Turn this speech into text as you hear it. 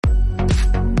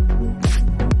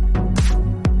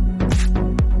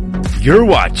You're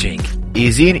watching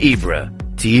Izzy and Ibra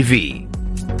TV.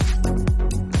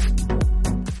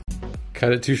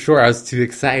 Cut it too short. I was too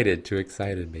excited.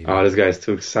 Maybe. Oh, this guy's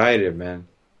too excited, man.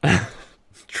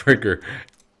 Trigger.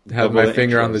 Have my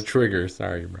finger on the trigger.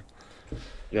 Sorry, bro.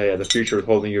 Yeah, the future was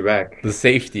holding you back. The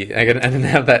safety. I didn't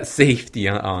have that safety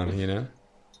on, you know?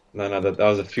 No, that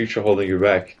was the future holding you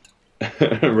back.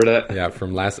 Remember that? Yeah,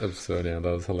 from last episode. Yeah,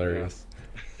 that was hilarious.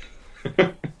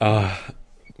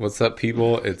 What's up,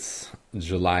 people? It's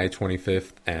July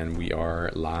 25th, and we are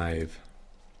live.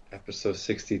 Episode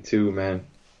 62, man.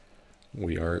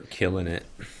 We are killing it.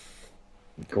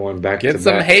 Going back Getting to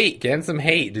some back. hate.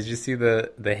 Did you see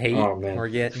the hate we're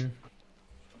getting?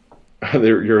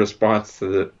 Your response to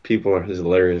the people is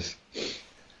hilarious.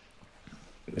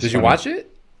 Did you watch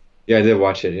it? Yeah, I did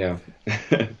watch it. Yeah.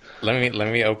 Let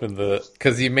me open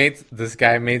because this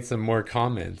guy made some more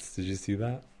comments. Did you see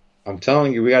that? I'm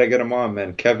telling you, we gotta get him on,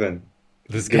 man. Kevin.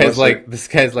 This guy's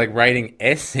like writing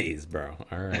essays, bro.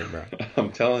 All right, bro.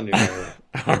 I'm telling you, man.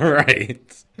 All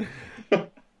right.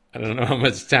 I don't know how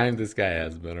much time this guy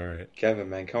has, but all right. Kevin,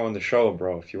 man, come on the show,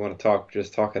 bro. If you want to talk,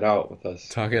 just talk it out with us.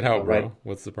 Talk it out, bro.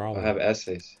 What's the problem? I have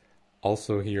essays.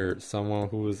 Also here, someone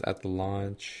who was at the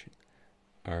launch.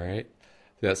 All right.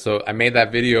 Yeah, so I made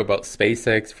that video about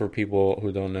SpaceX for people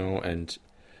who don't know and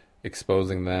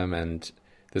exposing them. And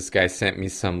this guy sent me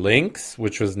some links,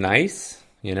 which was nice,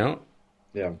 you know?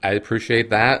 Yeah. I appreciate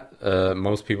that.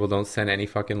 Most people don't send any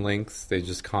fucking links. They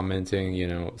just commenting, you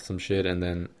know, some shit and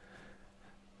then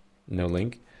no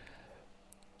link.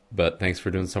 But thanks for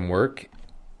doing some work.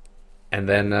 And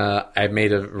then I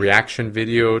made a reaction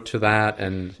video to that,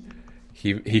 and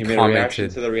he made commented a reaction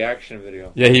to the reaction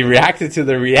video. Yeah, he reacted to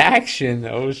the reaction.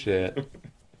 Oh shit.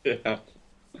 Yeah.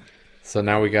 So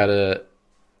now we gotta,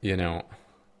 you know.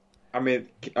 I mean,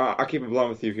 I'll keep it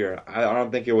blunt with you here. I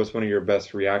don't think it was one of your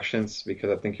best reactions because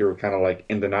I think you were kind of like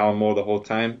in denial mode the whole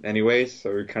time anyways. So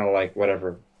you're kind of like,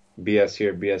 whatever,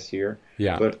 BS here.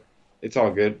 Yeah. But it's all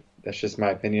good. That's just my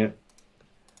opinion.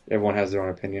 Everyone has their own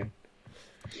opinion.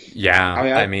 Yeah,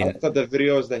 I mean, I thought the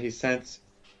videos that he sent,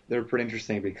 they were pretty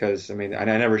interesting because, I mean, I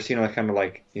never seen like kind of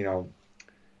like, you know,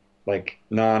 like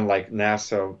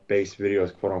NASA-based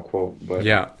videos, quote unquote. But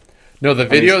yeah. No, the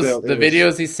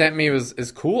videos he sent me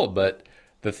is cool, but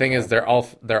the thing is they're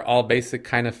all basic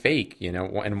kind of fake, you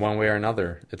know, in one way or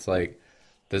another. It's like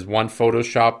there's one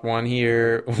Photoshop one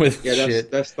here with shit.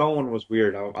 That stone one was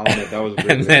weird. I'll admit that was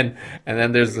weird. and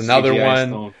then there's like another CGI one.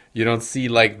 Stone. You don't see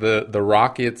like the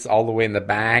rockets all the way in the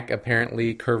back.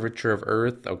 Apparently, curvature of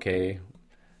Earth. Okay,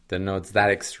 then no, it's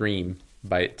that extreme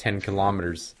by 10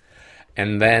 kilometers.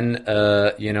 And then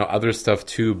you know, other stuff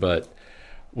too, but.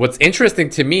 What's interesting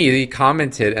to me, he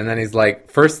commented, and then he's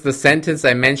like, first, the sentence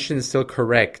I mentioned is still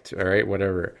correct. All right,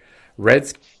 whatever.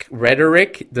 Red's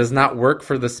rhetoric does not work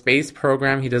for the space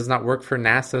program. He does not work for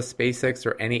NASA, SpaceX,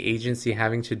 or any agency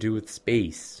having to do with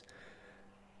space.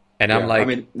 And I'm like, I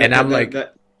mean,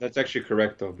 that's actually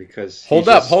correct, though, because... Hold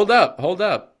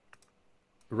up.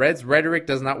 Red's rhetoric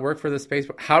does not work for the space...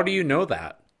 How do you know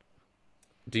that?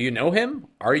 Do you know him?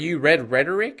 Are you Red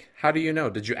Rhetoric? How do you know?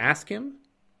 Did you ask him?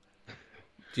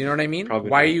 Do you know what I mean?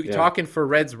 Probably Why not, are you yeah. talking for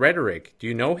Red's rhetoric? Do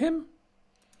you know him?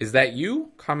 Is that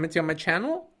you commenting on my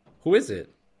channel? Who is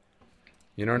it?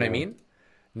 You know what I mean?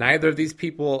 Neither of these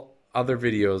people, other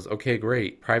videos, okay,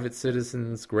 great. Private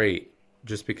citizens, great.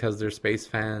 Just because they're space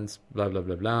fans, blah, blah,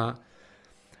 blah, blah.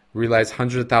 Realize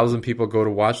 100,000 people go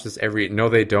to watch this every... No,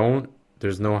 they don't.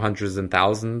 There's no hundreds and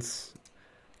thousands.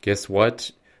 Guess what?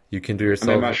 You can do yourself...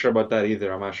 I mean, I'm not sure about that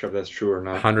either. I'm not sure if that's true or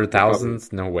not.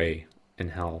 100,000s? No way in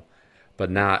hell. But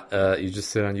not, you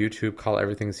just sit on YouTube, call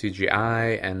everything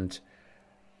CGI, and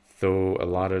though a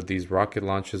lot of these rocket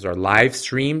launches are live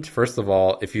streamed, first of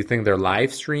all, if you think they're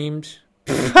live streamed,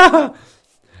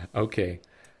 okay.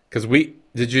 Because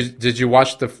did you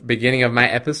watch the beginning of my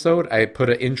episode? I put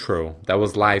an intro that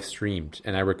was live streamed,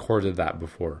 and I recorded that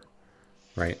before,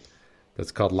 right?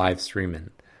 That's called live streaming.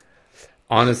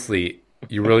 Honestly,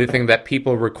 you really think that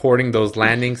people recording those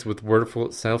landings with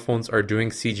wordful cell phones are doing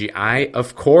CGI?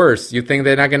 Of course. You think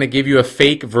they're not going to give you a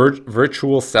fake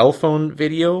virtual cell phone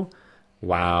video?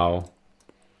 Wow.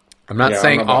 I'm not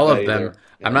saying all of them.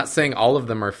 Yeah. I'm not saying all of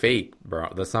them are fake,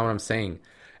 bro. That's not what I'm saying.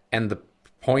 And the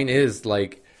point is,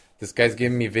 like, this guy's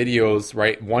giving me videos,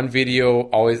 right? One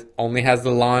video only has the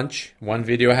launch. One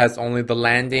video has only the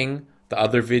landing. The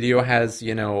other video has,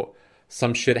 you know,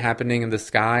 some shit happening in the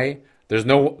sky. There's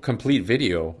no complete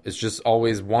video. It's just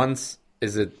always once.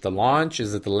 Is it the launch?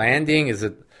 Is it the landing? Is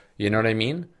it, you know what I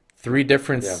mean? 3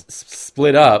 different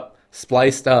split up,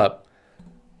 spliced up.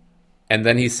 And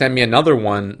then he sent me another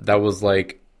one that was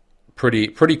like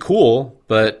pretty cool,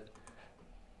 but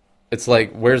It's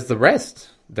like, where's the rest?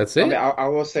 That's I mean, it. I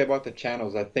will say about the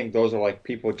channels, I think those are like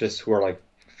people just who are like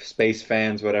space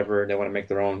fans, whatever. They want to make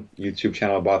their own YouTube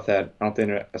channel about that. I don't think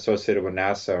they're associated with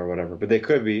NASA or whatever, but they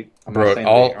could be. I'm not Bro, saying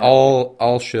they aren't.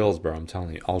 all shills, bro. I'm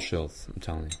telling you, all shills. I'm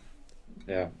telling you,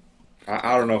 Yeah,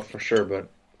 I don't know for sure, but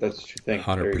that's what you think.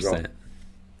 There you go. 100%.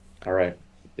 All right,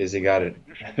 Izzy got it.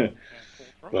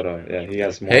 But yeah, he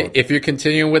has more. Hey, if you're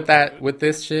continuing with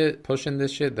this shit, pushing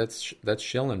this shit, that's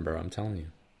shilling, bro. I'm telling you,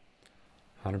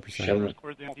 100%. Shilling.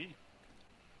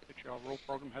 All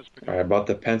right, about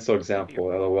the pencil example,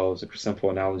 LOL is a simple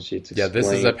analogy to Yeah, this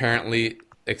is explain. apparently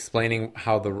explaining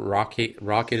how the rocket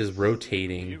is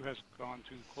rotating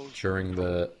during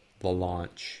the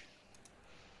launch.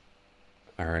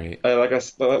 All right, Like I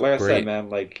great. said, man,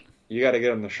 like you got to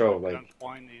get on the show.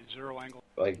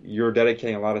 Like you're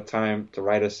dedicating a lot of time to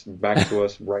write us back to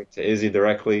us, write to Izzy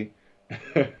directly,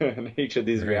 in each of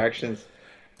these Right. reactions.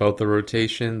 Both the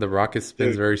rotation, the rocket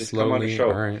spins Dude, very just come on the slowly.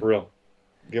 show All right. for real.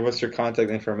 Give us your contact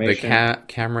The information.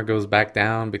 camera goes back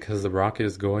down because the rocket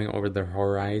is going over the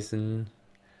horizon.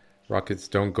 Rockets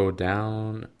don't go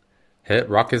down.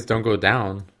 Rockets don't go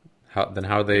down. How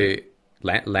are they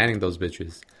landing those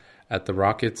bitches? At the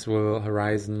rockets will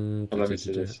horizon. Oh, let me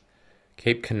see this.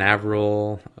 Cape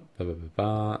Canaveral. Blah, blah, blah,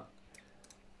 blah.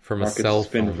 From a Rockets cell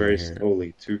spin phone very here.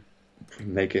 slowly to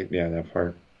make it. Yeah, that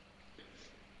part.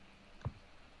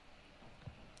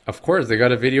 Of course, they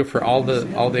got a video for all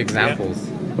the examples.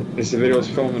 This video is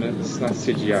filming it. It's not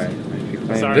CGI. If you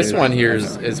claim Sorry. it This is, one here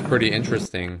is pretty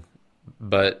interesting,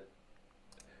 but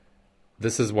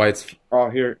this is why it's Oh,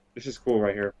 here. This is cool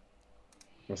right here.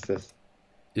 What's this?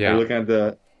 yeah. We're looking at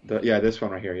the yeah, this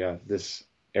one right here. Yeah, this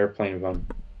airplane one.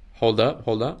 Hold up.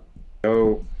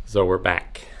 Oh, So we're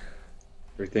back.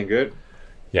 everything good?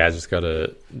 Yeah, I just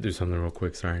gotta do something real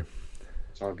quick. Sorry.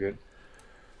 It's all good.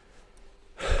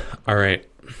 All right.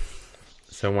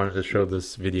 So I wanted to show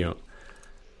this video.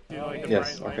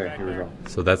 Yes. Okay. Here we go.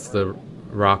 So that's the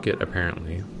rocket,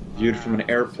 apparently. Viewed from an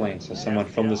airplane. So someone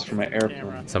filmed this from an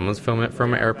airplane. Someone's filming it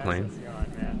from an airplane.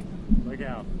 Look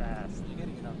how fast.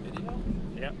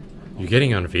 Yep. You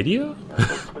getting on video?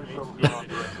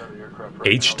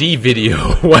 HD video.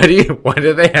 Why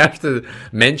do they have to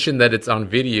mention that it's on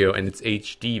video and it's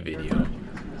HD video?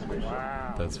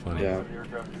 Wow. That's funny. Yeah.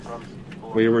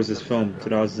 What year was this film?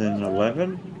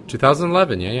 2011.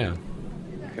 2011. Yeah.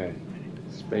 Okay.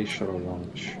 Space shuttle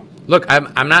launch. Look,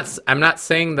 I'm not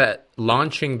saying that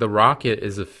launching the rocket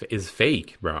is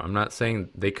fake, bro. I'm not saying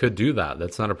they could do that.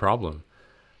 That's not a problem.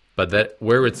 But that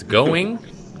where it's going,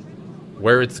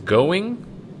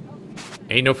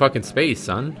 ain't no fucking space,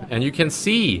 son. And you can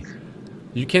see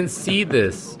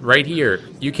this right here.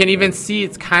 You can even see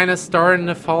it's kind of starting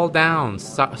to fall down,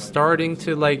 starting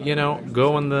to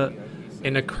go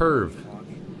in a curve,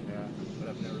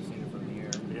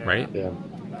 right? Yeah.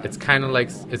 It's kind of like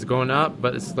it's going up,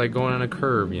 but it's like going on a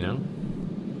curve, Let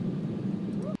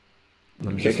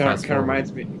me It just kind fast of forward.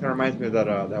 reminds me. Kind of reminds me of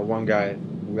that one guy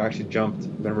who actually jumped.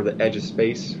 Remember the Edge of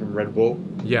Space from Red Bull?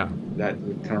 Yeah, That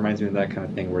kind of reminds me of that kind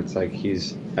of thing where it's like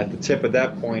he's at the tip at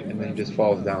that point and then he just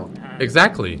falls down.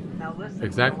 exactly. Now listen,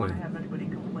 Exactly. we don't want to have anybody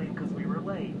complain because we were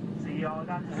late. See, y'all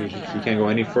got to He can't go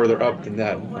any further up than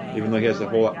that. Even though he has a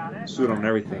whole suit on and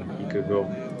everything, he could go.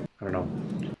 I don't know.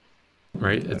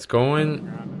 Right, it's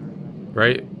going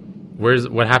right.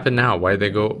 What happened now?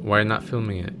 Why not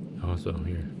filming it? Also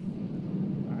here.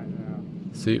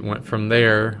 See, it went from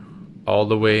there all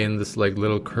the way in this like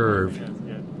little curve, That's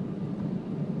good.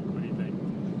 What do you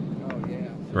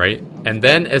think? right? And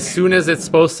then as soon as it's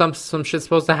some shit's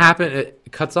supposed to happen, it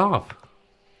cuts off.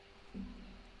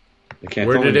 They can't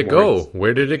Where film did it anymore. go?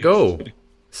 Where did it go?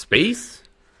 Space?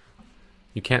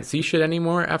 You can't see shit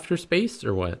anymore after space,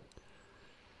 or what?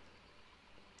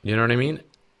 You know what I mean?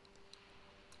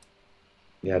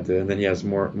 Yeah, dude, and then he has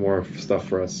more stuff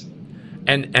for us.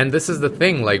 And this is the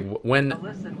thing, like when Now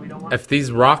listen, we don't want if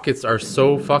these rockets are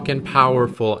so fucking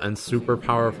powerful and super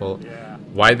powerful,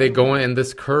 why they going in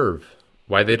this curve?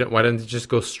 Why don't they just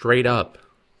go straight up?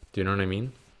 Do you know what I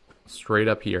mean? Straight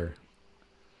up here.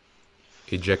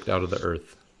 Eject out of the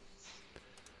earth.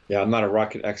 Yeah, I'm not a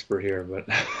rocket expert here,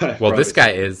 but Well, this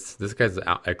guy is. This guy's an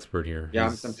expert here. Yeah,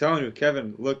 He's I'm telling you,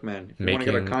 Kevin. Look, man, if you want to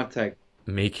get a Making- contact,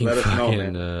 making let us know, fucking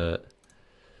man.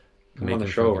 Come on making the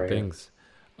show, fucking right? things.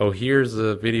 Oh, here's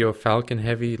a video of Falcon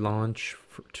Heavy launch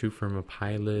from a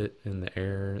pilot in the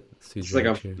air. It's like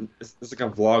it's like a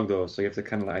vlog though, so you have to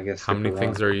kind of, I guess. How many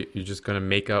things are you just gonna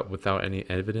make up without any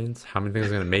evidence? How many things are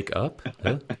you gonna make up?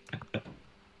 Huh?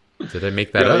 Did I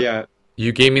make that Yeah, up? yeah.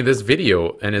 You gave me this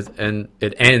video, and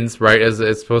it ends right as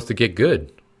it's supposed to get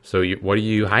good. So what are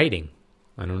you hiding?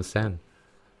 I don't understand.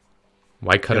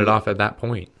 Why cut Yeah, it off at that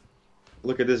point?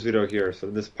 look at this video here. So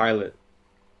this pilot,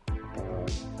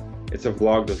 it's a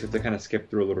vlog though, so you have to kind of skip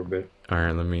through a little bit. All right,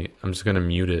 I'm just gonna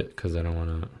mute it because I don't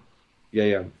want to Yeah,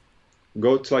 yeah.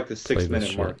 Go to like the play 6 this minute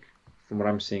shit. mark from what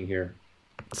I'm seeing here.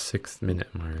 6 minute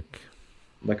mark.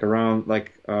 Like around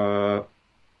like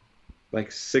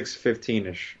 6:15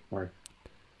 ish mark.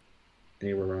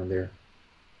 Anywhere around there.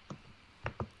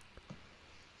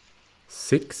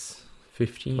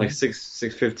 6:15. Like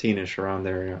 6:15 ish around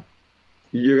there, yeah.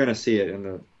 You're gonna see it in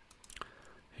the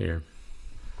Here.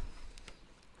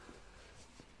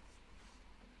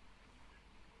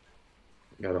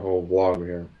 got a whole vlog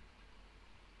here.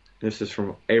 This is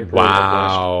from April of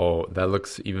last year. Wow, that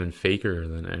looks even faker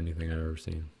than anything I've ever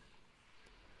seen.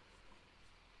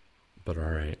 But all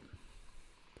right.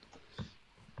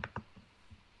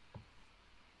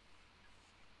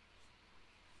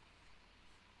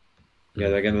 Yeah,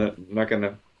 they're not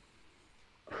gonna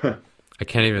I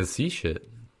can't even see shit.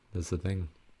 That's the thing.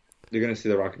 you're gonna see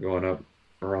the rocket going up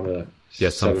around the Yeah,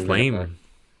 some 7 minute mark. flame.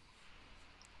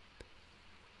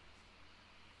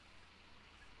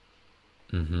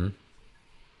 Mm-hmm.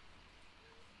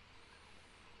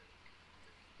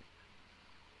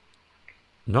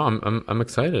 No, I'm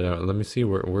excited. Let me see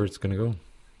where it's gonna go.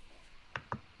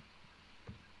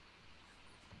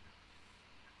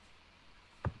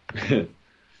 If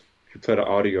you play the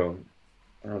audio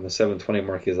around the 7:20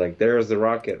 mark, he's like, "There's the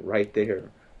rocket right there,"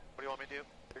 What do you want me to do?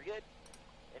 You're good.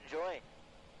 Enjoy.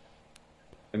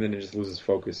 and then it just loses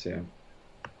focus. Yeah.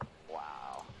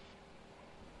 Wow.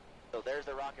 So there's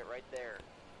the rocket right there.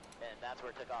 And that's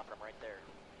where it took off from, right there.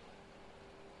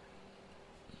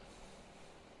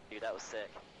 Dude, that was sick.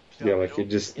 Yeah, like you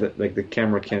just like the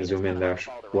camera can't zoom in that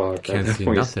well. at Can't that see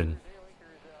point. nothing.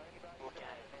 Look at it.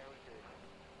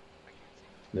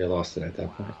 They lost it at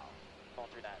that point. Going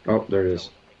through that. Oh, there it is.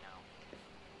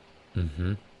 Mm-hmm.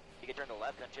 You can turn to the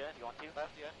left, don't you, if you want to? Left,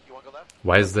 yeah. You want to go left?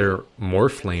 Why is there more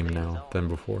flame now than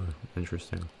before?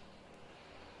 Interesting.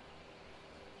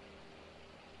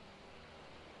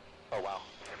 Oh, wow.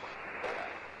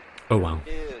 Oh wow.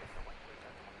 Dude.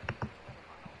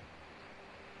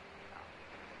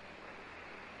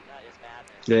 That is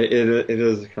madness. Yeah, it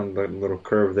is kind of a little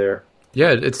curve there.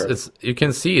 Yeah, it's you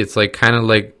can see it's like kind of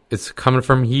like it's coming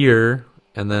from here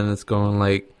and then it's going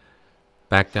like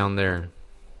back down there.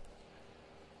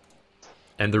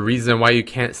 And the reason why you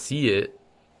can't see it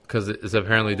because it's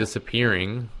apparently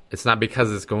disappearing, it's not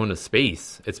because it's going to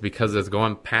space. It's because it's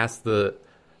going past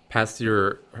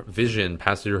your vision,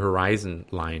 past your horizon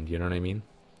line, you know what I mean?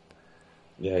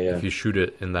 Yeah, yeah. If you shoot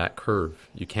it in that curve,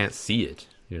 you can't see it.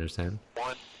 You understand?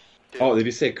 One, two. Oh, did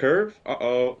you say curve?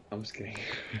 Uh-oh. I'm just kidding.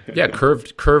 Yeah,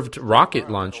 curved rocket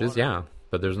launches, yeah.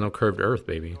 But there's no curved Earth,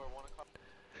 baby.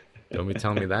 Don't be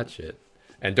telling me that shit.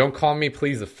 And don't call me,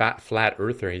 please, a flat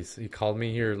earther. He called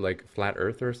me here like flat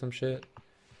earther or some shit.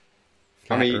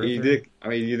 I mean, Flat you earther? did. I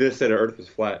mean, you did say the Earth was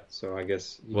flat, so I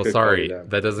guess. You Well, could call sorry. it that.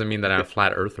 That doesn't mean that I'm a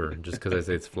flat earther just because I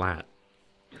say it's flat.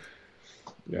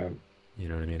 Yeah, You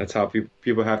know what I mean? that's how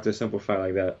people have to simplify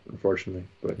like that, unfortunately.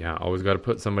 But Yeah, always got to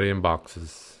put somebody in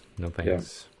boxes. No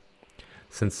thanks.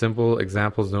 Since simple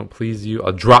examples don't please you,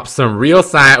 I'll drop some real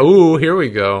science. Ooh, here we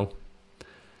go.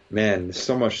 man, there's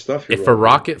so much stuff here. If a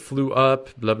rocket flew up,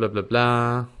 blah, blah, blah,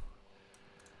 blah,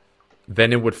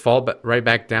 then it would fall right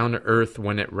back down to Earth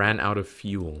when it ran out of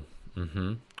fuel.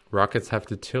 Rockets have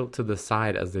to tilt to the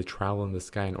side as they travel in the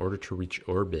sky in order to reach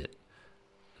orbit.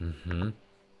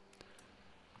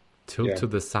 Tilt Yeah. to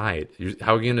the side.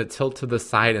 How are you going to tilt to the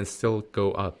side and still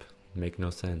go up? Make no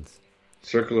sense.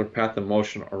 circular path of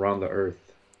motion around the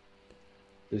Earth.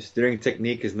 The steering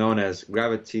technique is known as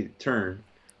gravity turn,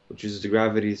 which uses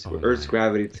Earth's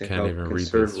gravity to can't help even read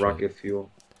conserve this shit. rocket fuel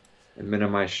and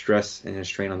minimize stress and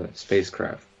strain on the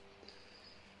spacecraft.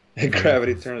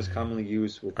 Gravity turn is commonly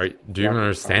used with. Do you even rocket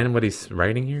understand power. what he's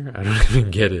writing here? I don't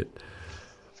even get it.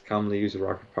 It's commonly used with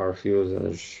rocket power fuels,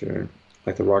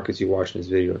 like the rockets you watch in his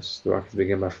videos. The rockets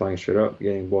begin by flying straight up,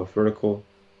 getting both vertical.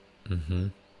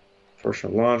 First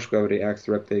on launch, gravity acts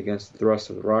directly against the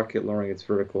thrust of the rocket, lowering its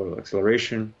vertical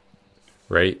acceleration.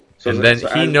 Right? So and as- then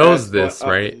so he as- knows as this, going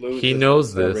up, right? it loses He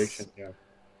knows this. acceleration, yeah.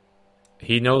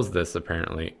 He knows this,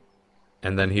 apparently.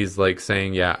 And then he's like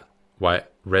saying, yeah, why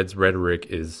Red's rhetoric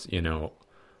is,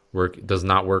 does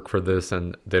not work for this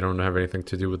and they don't have anything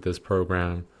to do with this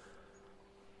program.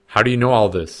 How do you know all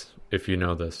this if you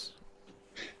know this?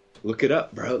 Look it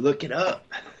up, bro. Look it up.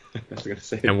 I was gonna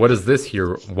say. And what is this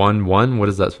here? 1-1? What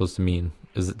is that supposed to mean?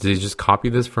 Did he just copy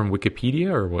this from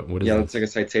Wikipedia or what is Yeah, this? it's like a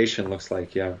citation. Looks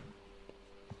like, yeah.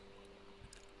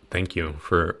 Thank you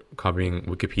for copying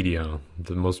Wikipedia,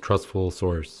 the most trustful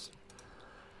source.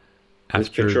 This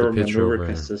After pitch the over pitch maneuver over.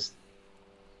 consists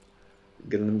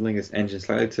limiting its engine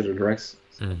slightly to the direct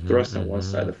Mhm, thrust on one mhm.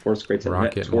 side. The force creates a net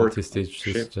Rocket torque. multi-stage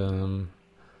Ship. system.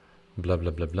 Blah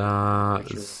blah blah blah.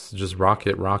 Picture. It's just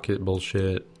rocket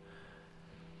bullshit.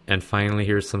 And finally,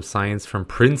 here's some science from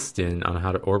Princeton on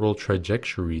how to orbital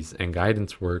trajectories and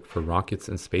guidance work for rockets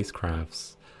and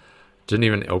spacecrafts. Didn't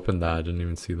even open that. Didn't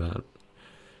even see that.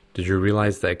 Did you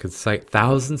realize that it could cite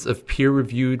thousands of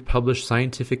peer-reviewed, published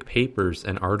scientific papers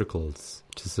and articles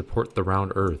to support the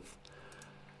round Earth?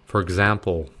 For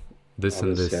example, this All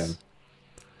and this, this.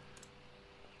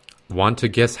 Want to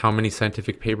guess how many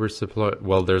scientific papers support?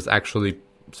 Well, there's actually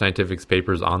scientific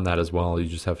papers on that as well. You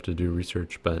just have to do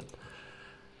research. But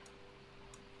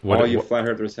All you flat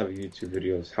earthers have YouTube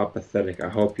videos. How pathetic. I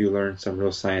hope you learn some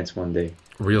real science one day.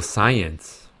 real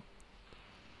science?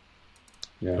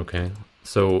 Yeah. Okay.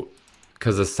 So,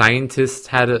 because a scientist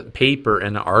had a paper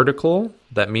and an article,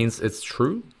 that means it's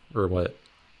true? Or what?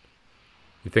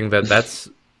 You think that that's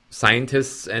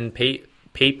scientists and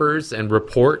papers and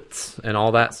reports and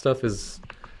all that stuff is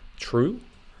true?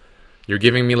 You're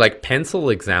giving me like pencil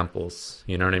examples.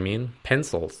 You know what I mean?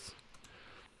 Pencils.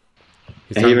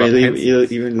 He's And talking about he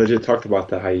pencils. even legit talked about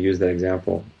that, how you used that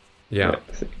example. Yeah. I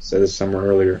think he said this somewhere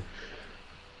earlier.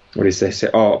 What did he say?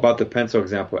 Oh, about the pencil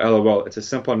example. LOL. It's a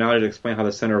simple analogy to explain how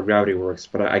the center of gravity works,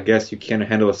 but I guess you can't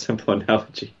handle a simple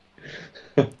analogy.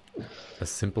 A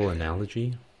simple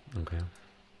analogy? Okay.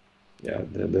 Yeah,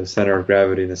 the center of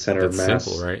gravity and the center That's of mass.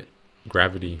 simple, right?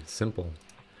 Gravity. Simple.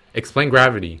 Explain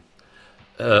gravity.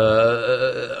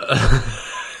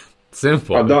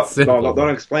 Simple. Oh, It's simple. don't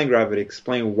explain gravity.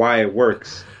 Explain why it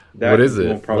works. That What is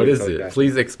won't it? probably What is tell you it? that.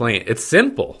 Please explain. It's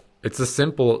simple. It's a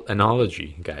simple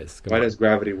analogy, guys. Come Why on. does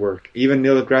gravity work? Even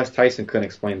Neil deGrasse Tyson couldn't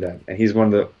explain that, and he's one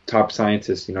of the top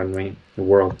scientists. You know what I mean? In the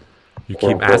world. You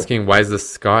quote, keep unquote. asking why is the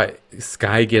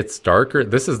sky gets darker?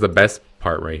 This is the best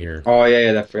part right here. Oh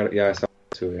yeah, I forgot. Yeah, I saw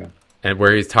that too. Yeah. And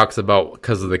where he talks about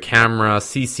because of the camera,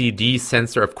 CCD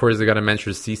sensor. Of course, they got to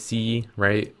mention CC,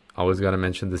 right? Always got to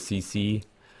mention the CC.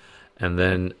 And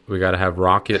then we got to have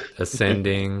rocket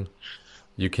ascending.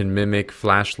 You can mimic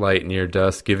flashlight near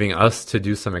dusk, giving us to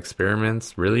do some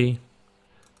experiments. Really?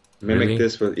 Mimic Really?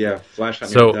 this with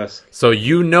flashlight near So, dusk. so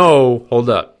hold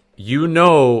up. You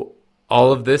know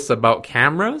all of this about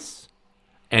cameras,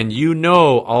 and you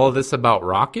know all of this about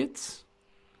rockets,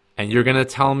 and you're gonna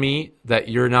tell me that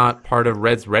you're not part of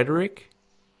Red's rhetoric,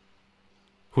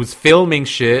 who's filming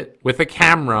shit with a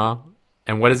camera,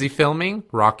 and what is he filming?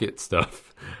 Rocket stuff.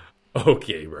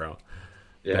 Okay, bro.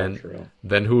 Yeah, for real.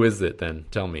 Then who is it? Then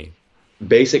tell me.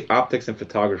 Basic optics and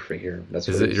photography here. That's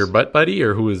Is what it your butt buddy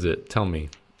or who is it? Tell me.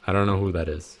 I don't know who that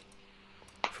is.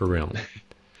 For real.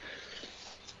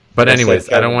 But That's anyways,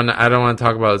 like I don't want to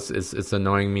talk about it's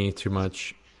annoying me too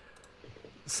much.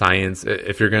 Science.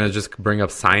 If you're going to just bring up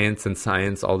science and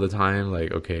science all the time,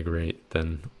 like okay, great.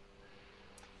 Then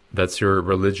that's your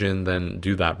religion, then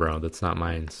do that, bro. That's not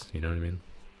mine. You know what I mean?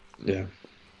 Yeah.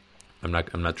 I'm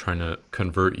not trying to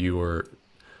convert you or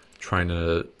trying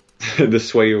to The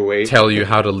sway your weight. tell you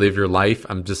how to live your life.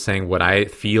 I'm just saying what I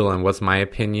feel and what's my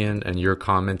opinion, and you're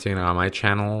commenting on my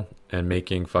channel and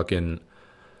making fucking,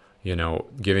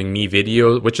 giving me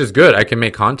videos, which is good. I can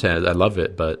make content. I love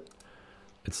it, but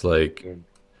it's like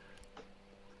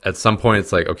at some point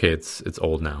it's like, okay, it's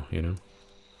old now,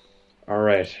 All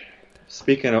right.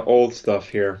 Speaking of old stuff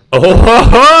here,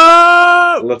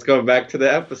 Oh, let's go back to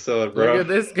the episode, bro. look at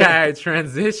this guy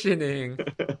transitioning.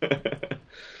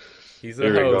 He's a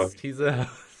Here we go. host. He's a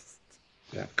host.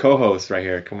 Yeah, co-host right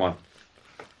here. Come on.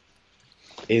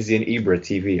 Izzy and Ibra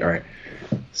TV. All right.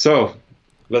 So,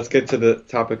 let's get to the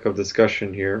topic of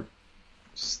discussion here.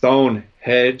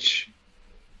 Stonehenge.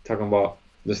 Talking about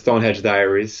the Stonehenge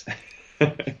Diaries.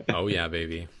 Oh yeah,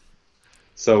 baby.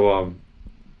 So,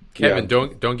 Kevin, yeah.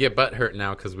 don't get butt hurt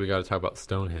now because we got to talk about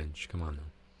Stonehenge. Come on now.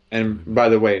 And by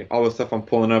the way, all the stuff I'm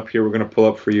pulling up here, we're going to pull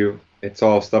up for you. It's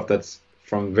all stuff that's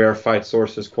from verified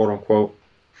sources, quote unquote,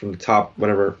 from the top,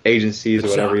 whatever agencies or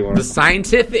whatever you want The to.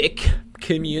 scientific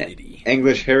community.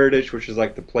 English Heritage, which is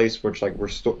like the place which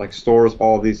like stores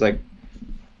all of these like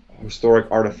historic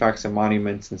artifacts and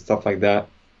monuments and stuff like that.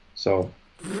 So,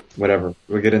 whatever.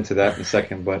 We'll get into that in a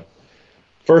second. But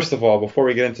first of all, before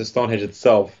we get into Stonehenge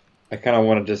itself, I kind of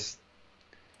want to just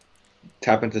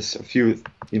tap into a few,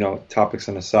 topics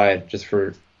on the side just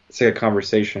for sake of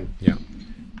conversation. Yeah.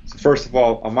 So first of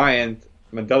all, on my end,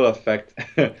 Mandela effect.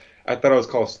 I thought it was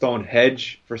called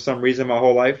Stonehenge for some reason my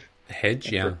whole life.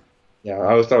 Hedge, yeah. Yeah,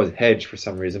 I always thought it was hedge for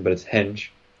some reason, but it's henge.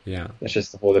 Yeah. That's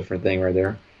just a whole different thing right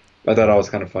there. I thought that was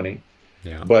kind of funny.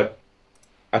 Yeah. But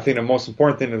I think the most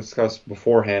important thing to discuss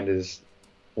beforehand is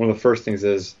one of the first things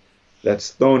is that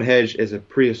Stonehenge is a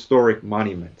prehistoric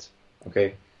monument.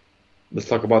 Okay, let's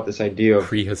talk about this idea of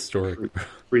Prehistoric.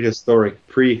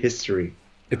 prehistory.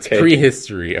 It's Okay.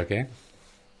 prehistory, okay?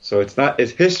 So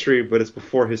it's history, but it's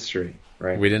before history,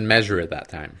 right? We didn't measure it that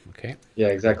time, okay? Yeah,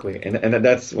 exactly. And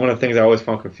that's one of the things I always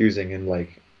found confusing in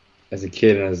like as a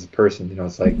kid and as a person, you know,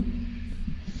 it's like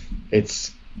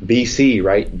it's BC,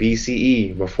 right?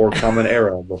 BCE, before Common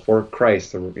Era, before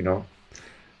Christ, or, you know.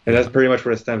 And that's pretty much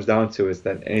what it stems down to, is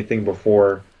that anything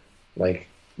before like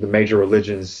the major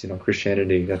religions, you know,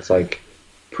 Christianity, that's like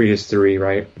prehistory,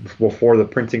 right? Before the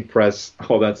printing press,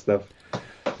 all that stuff.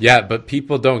 Yeah, but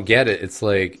people don't get it. It's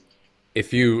like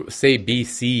if you say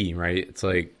BC, right? It's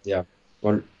like Yeah.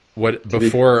 Well, what To be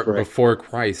before correct. before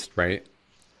Christ, right?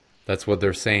 That's what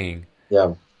they're saying.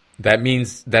 yeah. That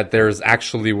means that there's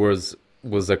actually was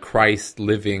a Christ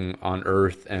living on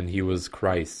earth, and he was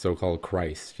Christ, so-called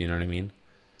Christ. You know what I mean?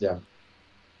 Yeah.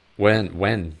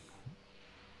 When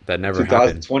that never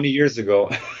happened. 20 years ago,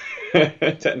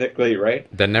 technically, right?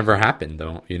 That never happened,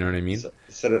 though. You know what I mean?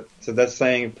 So that's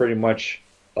saying pretty much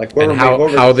like And how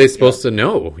are they supposed to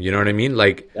know? You know what I mean?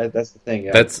 Like That's the thing.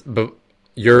 Yeah. but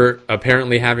you're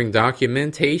apparently having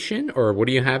documentation, or what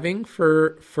are you having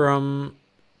from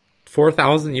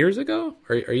 4,000 years ago?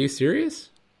 Are you serious?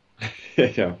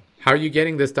 yeah. How are you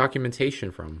getting this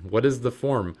documentation from? What is the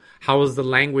form? How has the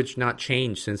language not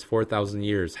changed since 4,000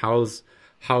 years? How's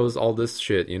all this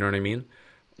shit? You know what I mean?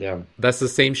 Yeah. That's the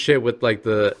same shit with like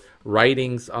the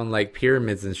writings on like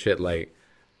pyramids and shit. Like,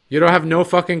 you don't have no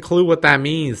fucking clue what that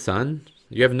means, son.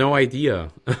 You have no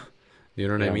idea. You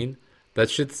know what I Yeah. mean? That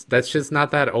shit's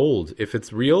not that old. If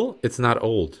it's real, it's not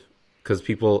old. Because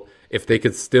people, if they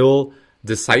could still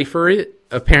decipher it,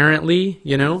 apparently,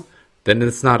 you know, then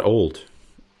it's not old.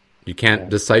 You can't Yeah.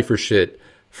 decipher shit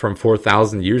from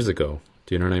 4,000 years ago.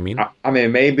 Do you know what I mean? I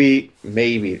mean, maybe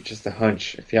just a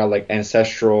hunch. If you have like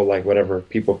ancestral, like whatever,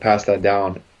 people pass that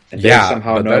down, and they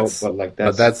somehow know.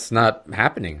 But that's not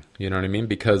happening. You know what I mean?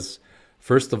 Because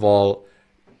first of all,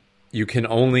 you can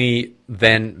only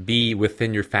then be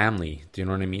within your family. Do you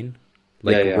know what I mean?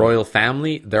 Like Yeah, yeah. royal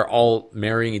family, they're all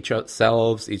marrying each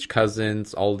selves, each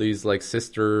cousins, all these like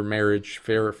sister marriage,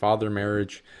 father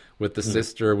marriage with the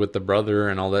sister, with the brother,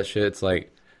 and all that shit. It's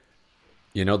like,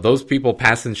 you know, those people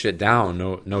passing shit down,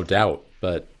 no doubt.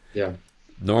 But yeah,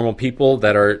 normal people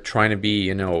that are trying to be,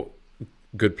 you know,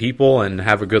 good people and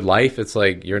have a good life, it's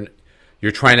like you're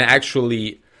trying to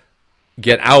actually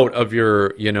get out of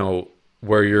your, you know,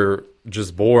 where you're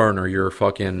just born, or you're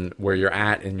fucking where you're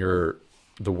at in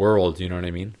the world. You know what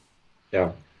I mean?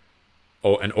 yeah,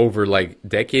 Oh, and over like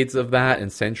decades of that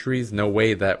and centuries, no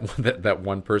way that that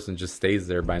one person just stays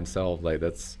there by himself. Like,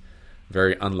 that's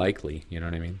very unlikely. You know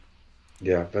what I mean?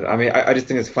 yeah. But I mean, I just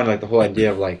think it's funny, like the whole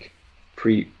idea of like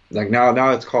like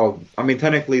now it's called. I mean,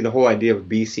 technically, the whole idea of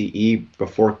BCE,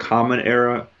 before Common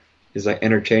Era, is like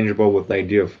interchangeable with the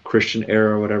idea of Christian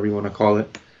era, whatever you want to call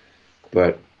it.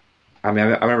 But I mean, I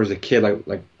remember as a kid,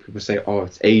 like people say, "Oh,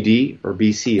 it's AD or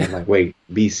BC." I'm like, wait,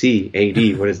 BC,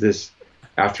 AD. What is this?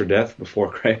 After death, before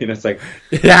Christ? It's like,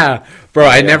 Yeah, bro.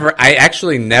 I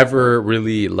actually never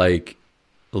really like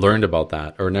learned about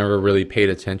that, or never really paid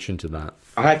attention to that.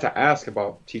 I had to ask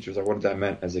about teachers, like what that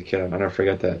meant as a kid. I never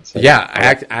forget that. It's like, Yeah,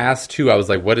 I asked too. I was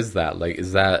like, "What is that? Like,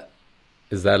 is that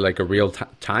like a real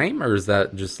time, or is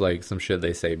that just like some shit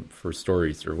they say for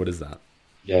stories, or what is that?"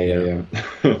 yeah.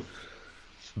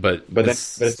 But But then,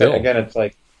 it's but it's still, again, it's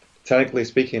like technically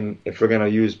speaking, if we're gonna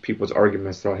use people's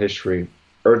arguments throughout history,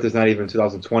 Earth is not even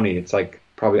 2020. It's like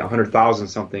probably 100,000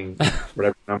 something,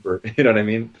 whatever number. You know what I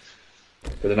mean?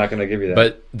 But they're not gonna give you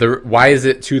that. but why is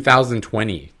it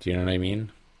 2020? Do you know what I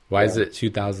mean? Why is Yeah. it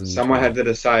 2020? Someone had to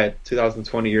decide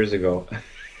 2020 years ago,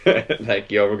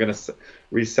 like, yo, we're gonna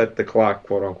reset the clock,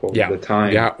 quote unquote, yeah, the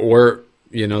time. yeah, or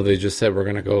you know, they just said we're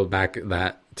gonna go back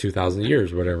that 2,000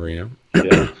 years, whatever, you know.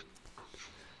 Yeah.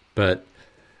 But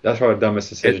That's probably the dumbest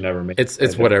decision ever made.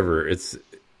 it's whatever. It's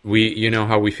you know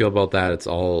how we feel about that. It's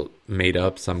all made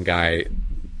up. Some guy,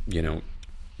 you know,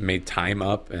 made time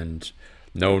up, and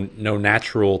no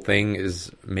natural thing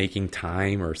is making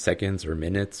time or seconds or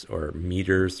minutes or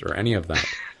meters or any of that.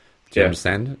 Do you Yeah.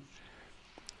 understand?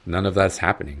 None of that's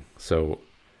happening. So,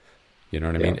 you know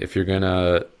what I mean? Yeah. If you're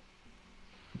gonna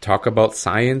talk about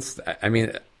science, I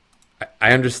mean,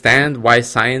 I understand why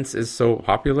science is so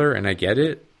popular, and I get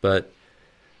it, but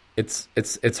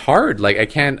it's hard. Like, I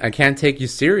can't take you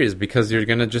serious, because you're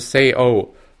gonna just say,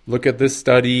 "Oh, look at this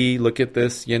study, look at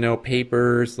this, you know,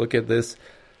 papers, look at this."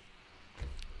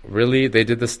 Really? They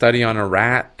did the study on a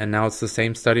rat, and now it's the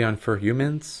same study for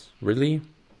humans? Really?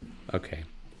 Okay.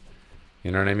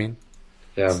 You know what I mean?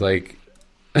 Yeah. It's like,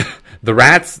 The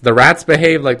rats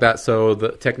behave like that, so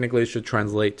technically it should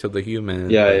translate to the human.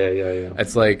 Yeah.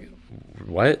 It's like,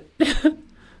 what?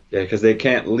 Yeah, because they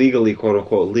can't legally, quote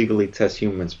unquote, legally test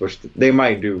humans, which they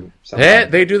might do.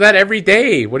 They do that every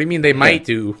day. What do you mean they might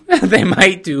do? They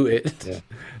might do it. Yeah.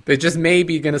 They just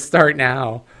maybe gonna start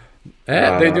now.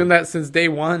 They're doing that since day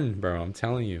one, bro. I'm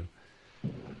telling you.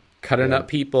 Cutting up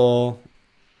people,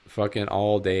 fucking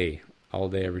all day,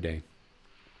 every day.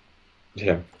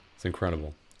 Yeah. It's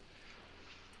incredible.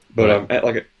 But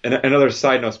like another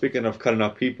side note, speaking of cutting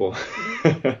up people,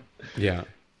 yeah,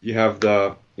 you have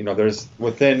there's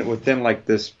within like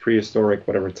this prehistoric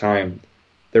whatever time,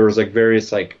 there was like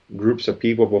various like groups of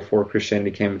people before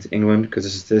Christianity came into England, because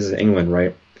this is England,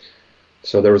 right?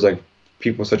 So there was like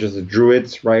people such as the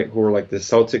Druids, right, who were like the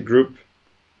Celtic group,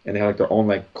 and they had like their own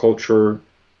like culture,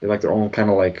 they like their own kind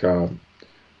of like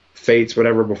fates,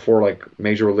 whatever. Before like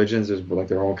major religions, there's like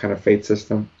their own kind of faith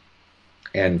system,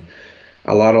 and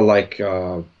a lot of like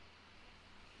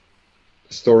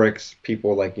historics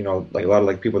people, like like a lot of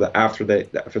like people that after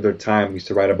their time used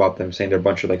to write about them, saying they're a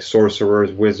bunch of like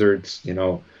sorcerers, wizards,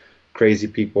 crazy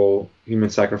people, human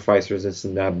sacrificers, this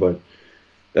and that, but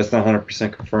that's not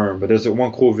 100% confirmed. But there's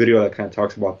one cool video that kind of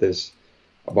talks about this,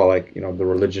 about like the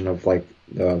religion of like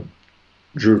the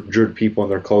Druid people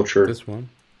and their culture. This one.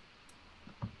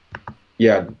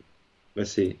 Yeah,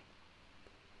 let's see.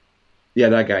 Yeah,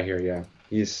 that guy here. Yeah,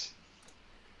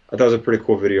 I thought it was a pretty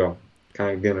cool video,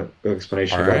 kind of giving a good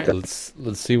explanation All about right, that.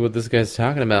 let's see what this guy's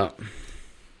talking about.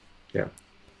 Yeah.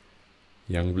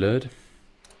 Youngblood.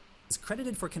 Is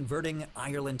credited for converting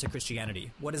Ireland to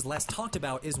Christianity. What is less talked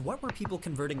about is what were people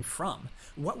converting from?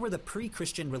 What were the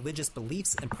pre-Christian religious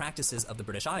beliefs and practices of the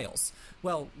British Isles?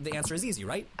 Well, the answer is easy,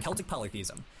 right? Celtic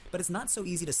polytheism. But it's not so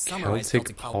easy to summarize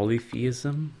Celtic Celtic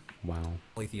polytheism? Wow.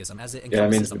 Polytheism, as it Yeah, I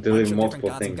mean, encompasses a there's bunch of multiple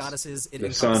different gods and things. goddesses. It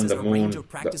The sun, encompasses the a range moon, of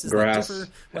practices the grass, that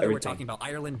differ, whether we're everything. talking about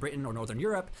Ireland, Britain, or Northern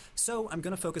Europe. So I'm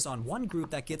going to focus on one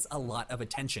group that gets a lot of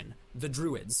attention, the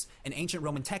Druids. In ancient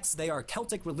Roman texts, they are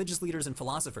Celtic religious leaders and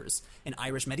philosophers. In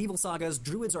Irish medieval sagas,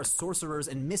 Druids are sorcerers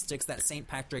and mystics that St.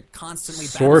 Patrick constantly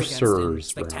battles against in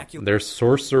Sorcerers, bro. spectacular... They're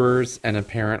sorcerers and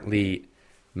apparently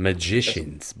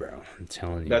magicians, bro. I'm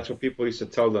telling you. That's what people used to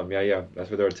tell them. Yeah,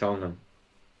 that's what they were telling them.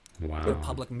 Wow.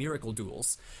 public miracle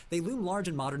duels. They loom large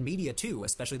in modern media too,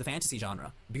 especially the fantasy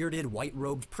genre. Bearded,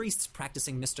 white-robed priests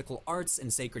practicing mystical arts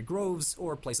in sacred groves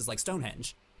or places like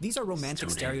Stonehenge. These are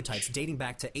romantic stereotypes dating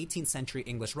back to 18th century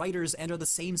English writers and are the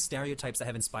same stereotypes that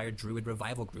have inspired Druid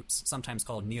revival groups, sometimes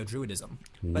called Neo-Druidism.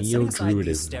 But setting aside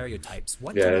these stereotypes,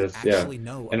 what do we actually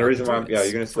know And the about reason why, Druids?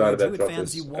 you're going to For start that Druid throughout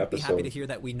fans, this you won't be happy to episode. hear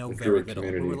that we know The very Druid little.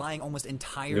 community. We're relying almost Knew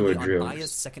entirely it on dreams.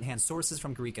 biased secondhand sources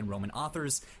from Greek and Roman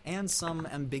authors and some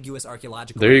ambiguous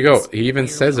archaeological There you go. evidence. He even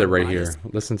Clearly says it right unbiased.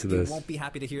 here. Listen to You this. won't be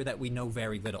happy to hear that we know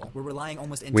very little. We're relying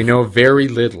almost We know very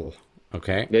little.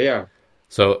 Okay. Yeah.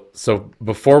 So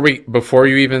before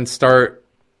you even start,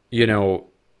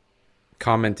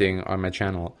 commenting on my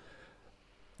channel,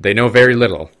 they know very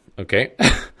little. Okay.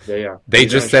 Yeah. They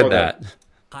He's just gonna show said that.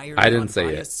 I didn't say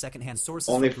it. Secondhand sources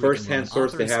Only from Greek and first-hand Roman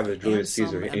source they authors have is Julius and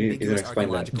some Caesar. He's gonna ambiguous explain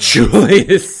that. archaeological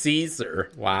Julius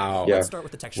Caesar. Wow. Yeah. Let's start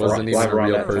with the textual Wasn't evidence. even a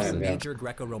real Live around that person. time, yeah. Major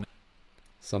Greco-Roman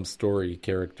Some story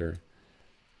character.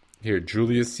 Here,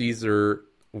 Julius Caesar,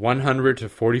 100 to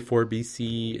 44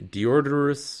 BC,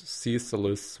 Diodorus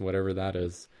Siculus, whatever that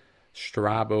is,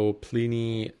 Strabo,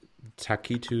 Pliny,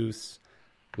 Tacitus.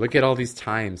 Look at all these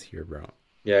times here, bro.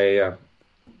 Yeah.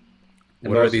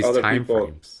 And What are those these other time people,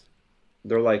 frames?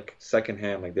 they're like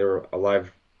secondhand, like they were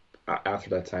alive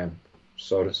after that time,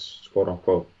 so to quote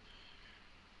unquote.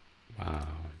 Wow.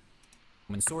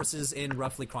 sources in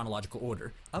roughly chronological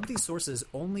order. Of these sources,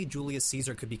 only Julius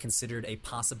Caesar could be considered a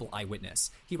possible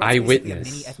eyewitness. He writes basically a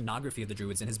mini ethnography of the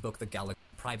Druids in his book, The Gallic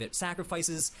Private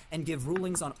Sacrifices, and give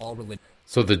rulings on all religions.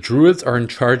 So the Druids are in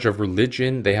charge of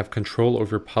religion. They have control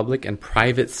over public and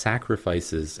private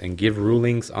sacrifices and give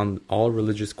rulings on all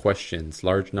religious questions.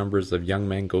 Large numbers of young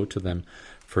men go to them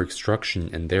for instruction,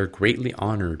 and they're greatly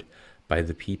honored by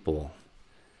the people.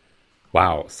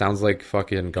 Wow, sounds like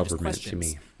fucking government to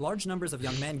me. Large numbers of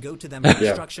young men go to them for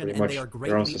instruction, and they are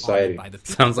greatly honored by the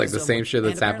people. Sounds like the same shit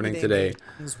that's happening today.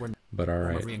 Were but all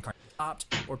right.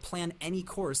 Or plan any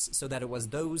course so that it was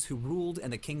those who ruled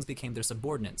and the kings became their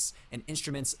subordinates and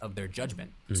instruments of their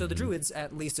judgment. So the Druids,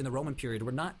 at least in the Roman period,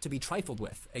 were not to be trifled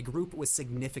with, a group with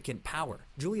significant power.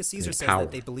 Julius Caesar says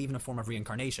that they believe in a form of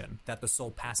reincarnation, that the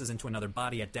soul passes into another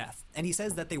body at death, and he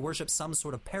says that they worship some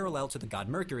sort of parallel to the god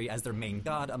Mercury as their main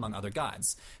god among other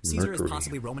gods. Caesar is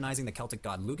possibly Romanizing the Celtic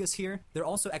god Lugus here. They're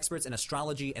also experts in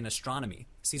astrology and astronomy.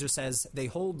 Caesar says they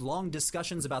hold long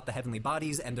discussions about the heavenly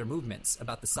bodies and their movements,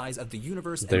 about the size of the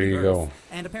universe There and the you earth. go.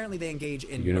 And apparently they engage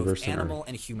in Universe both and animal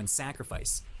and human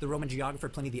sacrifice. The Roman geographer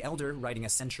Pliny the Elder, writing a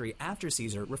century after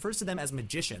Caesar, refers to them as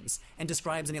magicians and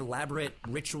describes an elaborate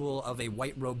ritual of a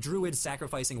white-robed druid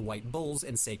sacrificing white bulls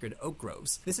in sacred oak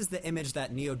groves. This is the image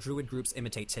that neo-druid groups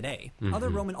imitate today. Other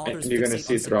Roman authors And you're going to fixate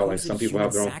see on throughout, like, supposed some people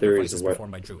have their own human theories of sacrifices what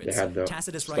performed by they druids. had the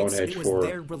Tacitus writes Stonehenge it was for,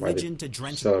 their why they religion to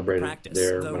drench celebrated practice,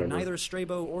 there, though whatever. neither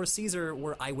Strabo or Caesar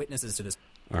were eyewitnesses to this.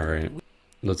 All right.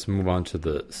 Let's move on to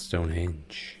the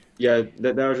Stonehenge. Yeah,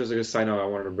 that was just a good side note I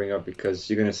wanted to bring up because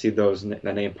you're going to see that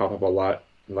name pop up a lot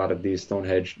of these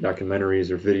Stonehenge documentaries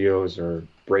or videos or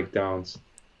breakdowns.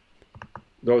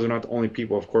 Those are not the only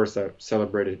people, of course, that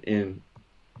celebrated in,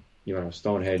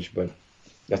 Stonehenge, but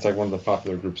that's like one of the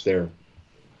popular groups there,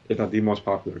 if not the most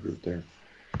popular group there.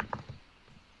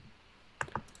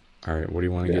 All right. What do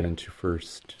you want to get into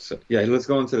first? So yeah, let's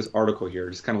go into this article here.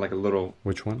 Just kind of like a little.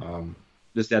 Which one?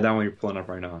 That one you're pulling up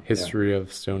right now. History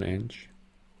of Stonehenge.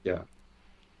 Yeah.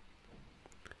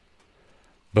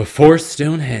 Before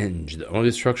Stonehenge, the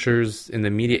only structures in the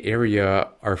immediate area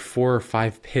are 4 or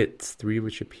 5 pits, 3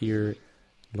 which appear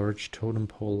large totem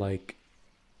pole-like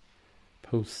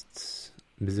posts,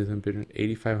 visited between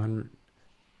 8,500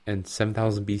 and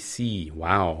 7,000 BC.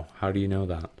 Wow, how do you know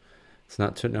that? It's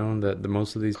not known that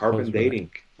most of these carbon posts were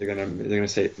dating. They're gonna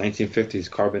say 1950s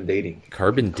carbon dating.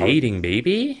 Carbon dating,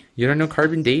 baby? You don't know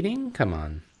carbon dating? Come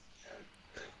on.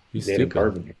 You Dating stupid.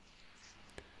 carbon.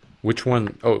 Which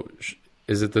one? Oh,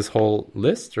 is it this whole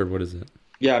list or what is it?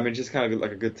 Yeah, I mean, just kind of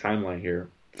like a good timeline here.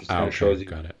 Just kind Okay, of shows you.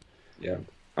 got it. Yeah,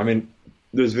 I mean,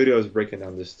 there's videos breaking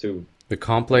down this too. The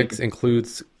complex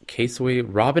includes Caseway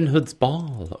Robin Hood's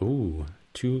Ball. Ooh,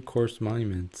 2 course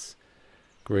monuments.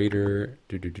 Greater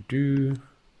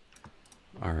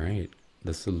All right,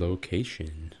 this is the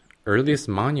location. Earliest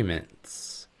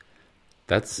monuments.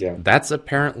 That's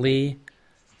apparently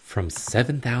from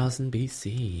 7,000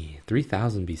 BC,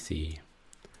 3,000 BC.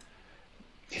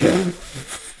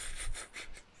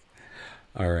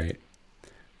 All right,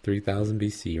 3,000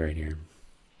 BC right here.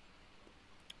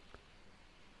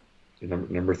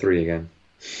 Number 3 again.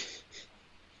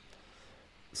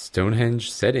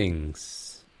 Stonehenge settings.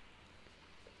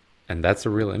 And that's a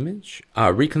real image?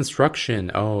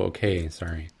 Reconstruction. Oh, okay,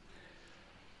 sorry.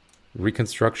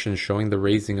 Reconstruction showing the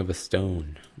raising of a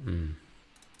stone. And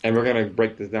we're going to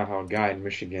break this down how a guy in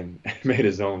Michigan made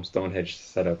his own Stonehenge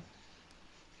setup.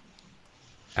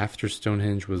 After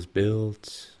Stonehenge was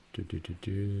built.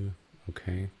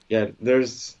 Okay. Yeah,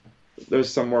 there's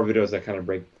some more videos that kind of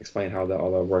explain how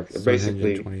all that works.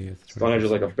 Basically, Stonehenge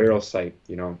is like a burial site,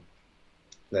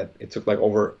 that it took like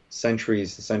over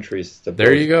centuries and centuries to build.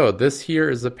 There you go. This here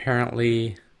is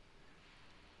apparently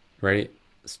right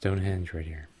Stonehenge right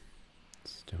here.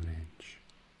 Stonehenge.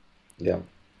 Yeah.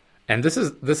 And this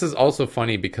is also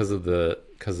funny because of the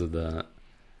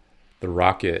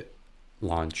rocket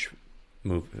launch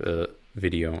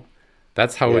video.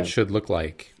 That's how it should look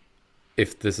like.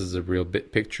 If this is a real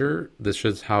picture, this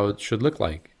is how it should look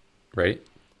like, right?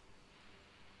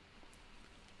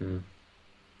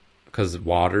 Because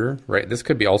water, right? This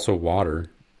could be also water,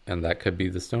 and that could be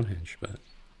the Stonehenge, but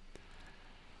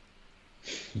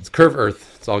it's curved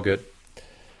Earth. It's all good.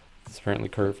 It's apparently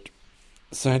curved.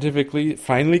 Scientifically,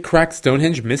 finally cracked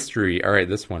Stonehenge mystery. All right,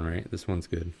 this one, right? This one's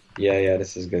good. Yeah,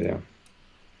 this is good, yeah.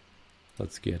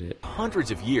 Let's get it.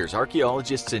 Hundreds of years,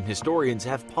 archaeologists and historians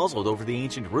have puzzled over the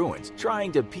ancient ruins,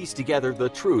 trying to piece together the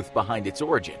truth behind its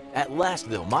origin. At last,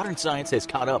 though, modern science has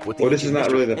caught up with the this is ancient not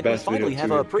history, really the and best we finally video, have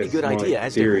too, a pretty because good it's more idea like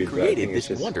as to who theories, but I created think it's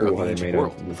this just wonder cool of how the they ancient made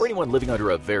world. it. For anyone living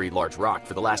under a very large rock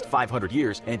for the last 500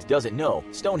 years and doesn't know,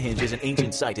 Stonehenge is an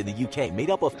ancient site in the UK made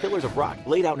up of pillars of rock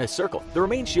laid out in a circle. The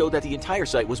remains show that the entire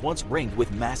site was once ringed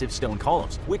with massive stone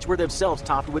columns, which were themselves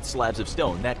topped with slabs of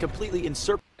stone that completely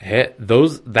encircled.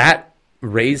 That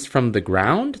raised from the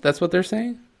ground? That's what they're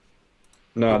saying?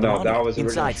 No, that was the original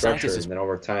Inside, structure, scientists and then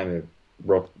over time it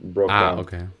broke down.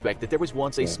 Okay. That there was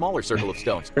once a smaller circle of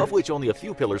stones, of which only a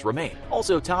few pillars remain,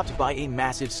 also topped by a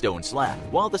massive stone slab.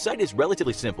 While the site is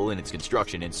relatively simple in its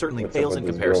construction and certainly pales in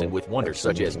comparison with wonders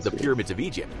such as the pyramids of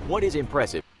Egypt, what is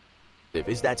impressive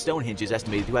is that Stonehenge is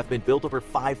estimated to have been built over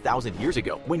 5,000 years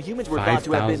ago, when humans were thought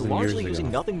to have 5,000 been largely years ago.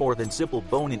 using nothing more than simple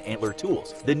bone and antler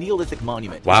tools. The Neolithic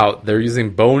monument Wow, they're using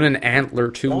bone and antler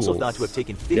tools. also thought to have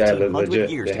taken Yeah, 1,500 legit.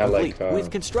 years They to had, complete, like,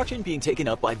 with construction being taken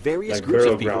up by various like groups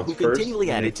burial of people grounds who first, continually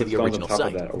and then added to put the stones on original top of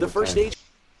site. that over The first time. stage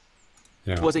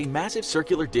Yeah. was a massive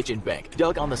circular ditch and bank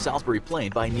dug on the Salisbury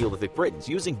Plain by Neolithic Britons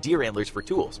using deer antlers for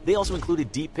tools. They also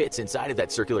included deep pits inside of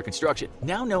that circular construction,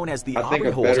 now known as the I think Aubrey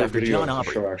a Holes better after video John to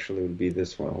Aubrey. show actually would be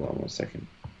this one. Hold on 1 second.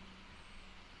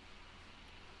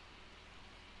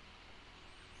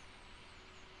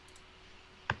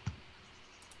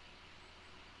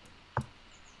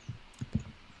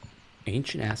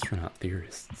 Ancient astronaut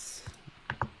theorists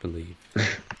believe.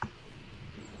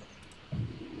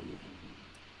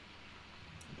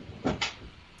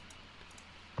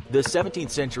 The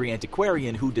 17th century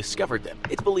antiquarian who discovered them.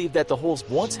 It's believed that the holes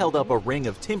once held up a ring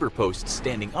of timber posts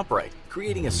standing upright,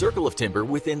 creating a circle of timber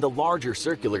within the larger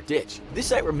circular ditch. This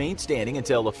site remained standing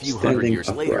until a few hundred years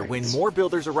later when more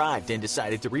builders arrived and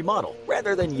decided to remodel.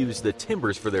 Rather than use the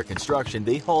timbers for their construction,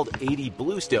 they hauled 80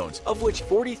 bluestones, of which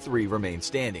 43 remain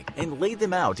standing, and laid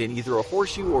them out in either a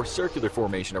horseshoe or circular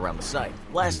formation around the site.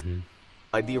 Last,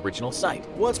 the original site.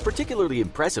 What's particularly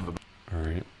impressive about...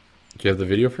 Alright. Do you have the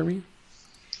video for me?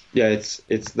 Yeah, it's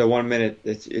the 1 minute.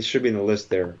 It should be in the list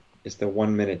there. It's the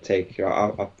 1 minute take. Here,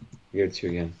 I'll give it to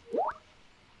you again.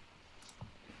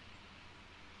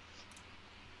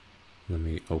 Let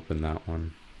me open that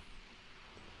one.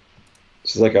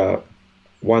 This is like a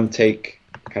one take,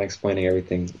 kind of explaining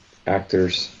everything.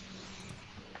 Actors.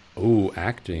 Ooh,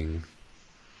 acting.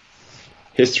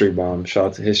 History bomb. Shout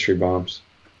out to History Bombs.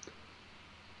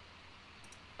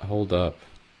 Hold up.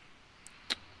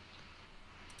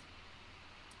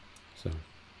 So.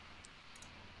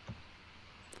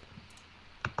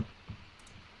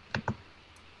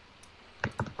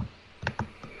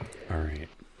 Alright.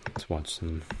 Let's watch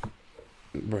some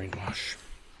brainwash.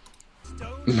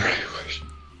 Brainwash.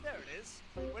 There it is.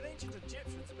 When ancient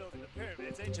Egyptians were building the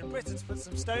pyramids, ancient Britons put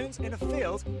some stones in a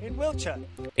field in Wiltshire.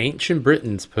 Ancient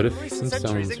Britons put In some recent stones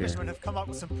centuries, here. Englishmen have come up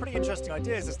with some pretty interesting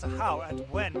ideas as to how and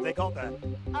when they got there.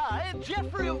 I,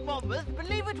 Geoffrey of Monmouth,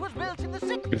 believe it was built in the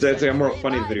 6th It's like a more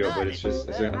funny video, but it's just.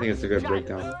 I think it's a good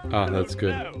breakdown. Oh, that's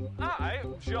good. No, I,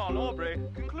 John Aubrey,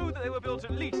 conclude that they were built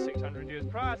at least 600 years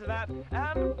prior to that,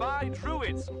 and by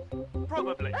Druids.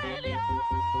 Probably.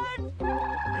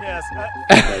 Yes,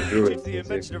 Druids, due to the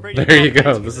invention of There you go.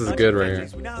 radioactive This is in the good right here.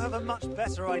 1950s, we now have a much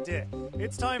better idea.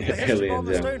 It's time for the history Aliens, bomb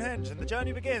of yeah. Stonehenge, and the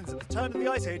journey begins at the turn of the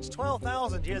Ice Age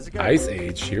 12,000 years ago. Ice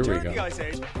Age, here we During go. the Ice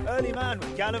Age, early man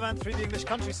would gallivant through the English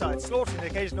countryside, slaughtering the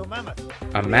occasional mammoth.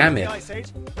 A In the mammoth. Ice Age,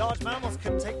 large mammals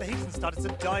couldn't take the heat and started to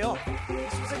die off.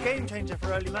 This was a game changer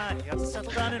for early man. He had to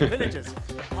settle down in villages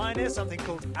and pioneer something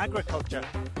called agriculture.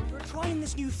 We're trying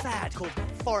this new fad called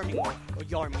farming or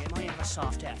yarming. It might have a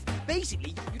soft F.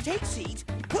 Basically, you take seeds,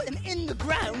 you put them in the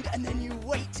ground, and then you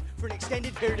wait for an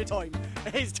extended period of time.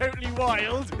 It's totally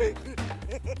wild.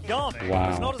 Yarming Wow.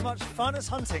 was not as much fun as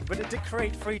hunting, but it did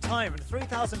create free time. In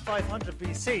 3500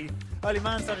 BC, early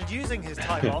man started using his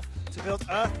time off to build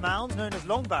earth mounds known as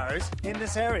long barrows in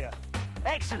this area.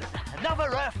 Excellent. Another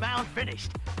earth mound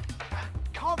finished.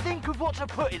 Can't think of what to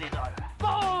put in it though.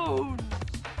 Bones!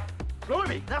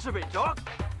 Blimey, that's a bit dark.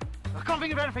 I can't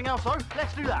think of anything else though.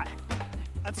 Let's do that.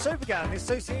 And so began the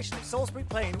association of Salisbury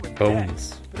Plain with Bones.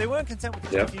 death. But they weren't content with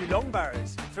just Yep. a few long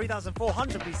barrows. In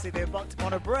 3400 BC, they embarked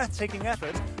upon a breathtaking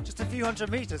effort just a few hundred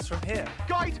meters from here.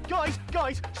 Guys,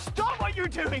 stop what you're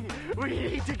doing. We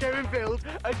need to go and build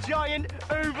a giant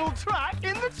oval track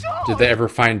in the top. Did they ever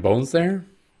find bones there?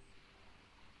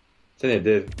 I think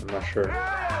they did. I'm not sure.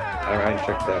 I didn't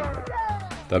check that.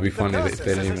 That'd be funny if Persis,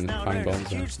 they as didn't it's even now find known, bones is a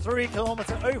there. huge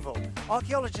 3-kilometer oval.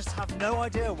 Archaeologists have no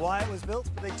idea why it was built,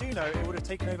 but they do know it would have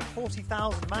taken over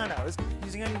 40,000 man-hours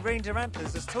using only reindeer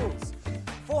antlers as tools.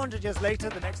 400 years later,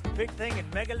 the next big thing in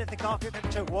megalithic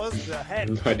architecture was the head.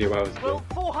 No idea why I was built.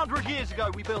 Well, 400 years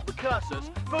ago we built the cursors,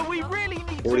 but we really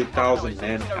need 40,000 to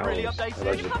man-hours, really updated.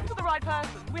 allegedly. You've come to the right person.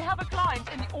 We have a client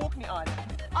in the Orkney Island.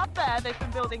 Up there, they've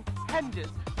been building henges.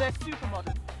 They're super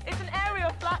modern. It's an area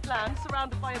of flat land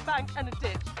surrounded by a bank and a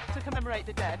ditch to commemorate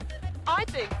the dead. I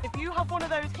think if you have one of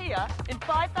those here, in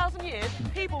 5,000 years,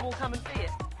 people will come and see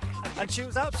it. And she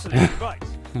was absolutely right.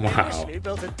 They Wow. initially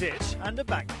built a ditch and a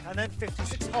bank, and then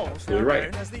 56 holes, now You're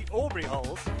right. known as the Aubrey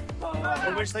holes,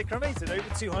 in which they cremated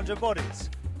over 200 bodies.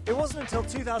 It wasn't until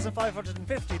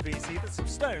 2550 BC that some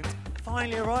stones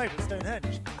finally arrived at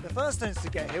Stonehenge. The first stones to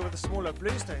get here were the smaller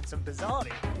bluestones, and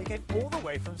bizarrely, they came all the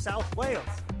way from South Wales.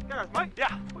 Gareth, mate?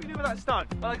 Yeah, what are you doing with that stone?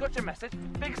 Well, I got your message.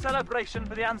 Big celebration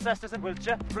for the ancestors in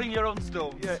Wiltshire. Bring your own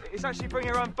stones. Yeah, it's actually bring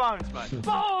your own bones, mate.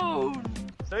 Bones!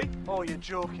 See? Oh, you're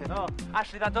joking. Oh,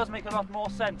 actually, that does make a lot more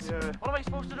sense. Yeah. What am I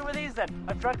supposed to do with these then?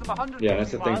 I've dragged them 100 Yeah,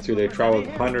 that's the thing too. They traveled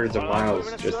hundreds of miles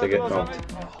just to get built.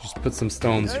 Just put some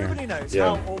stones Nobody here. knows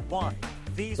Yeah. how or why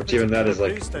these Which even that is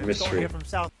like a bluestones mystery. got here from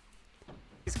South.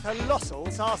 These colossal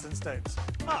sarsen stones.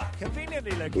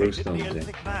 Conveniently located Blue in stones, the yeah.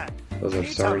 Neolithic man. Those are Can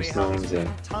you tell sorry me how stones, yeah.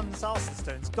 1,000-ton sarsen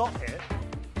stones got here?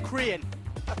 Crane.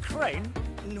 A crane?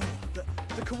 No,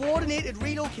 the Coordinated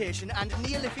Relocation and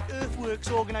Neolithic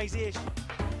Earthworks Organisation.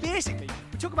 Basically,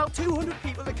 we took about 200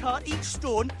 people to cart each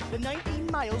stone the 19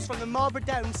 miles from the Marlborough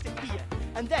Downs to here.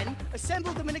 and then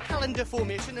assembled them in a calendar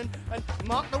formation and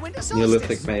marked the winter solstice.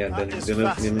 Neolithic man, then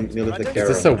Neolithic era.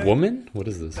 Is this a woman? What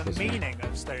is this? The meaning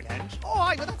of Stonehenge. Oh,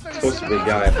 aye, but that's very Supposed to be a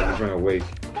guy, but he's wearing a wig.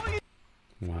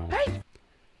 Wow.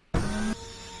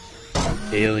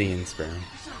 Aliens, bro.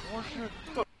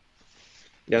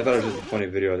 Yeah, I thought it was just a funny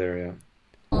video there, yeah.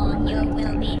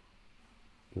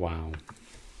 Wow.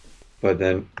 But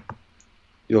then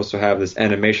you also have this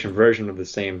animation version of the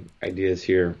same ideas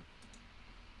here.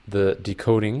 The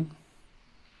decoding.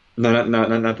 No,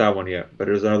 not that one yet. But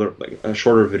there's another, like a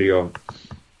shorter video,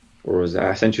 where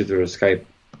I sent you through Skype.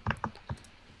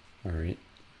 All right.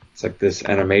 It's like this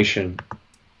animation.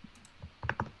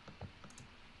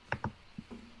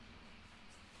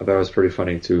 I thought it was pretty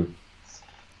funny too.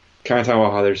 Kind of talking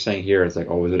about how they're saying here, it's like,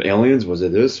 oh, was it aliens? Was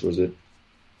it this? Was it?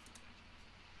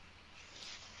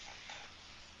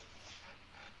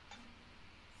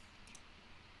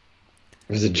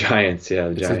 Was it giants? Yeah,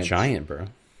 it's giants. A giant, bro.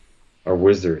 Or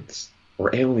wizards.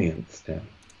 Or aliens, yeah.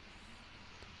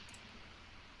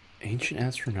 Ancient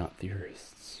astronaut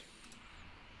theorists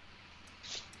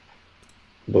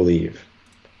believe.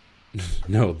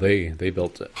 No, they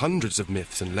built it. Hundreds of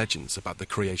myths and legends about the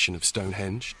creation of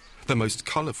Stonehenge, the most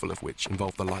colourful of which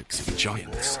involve the likes of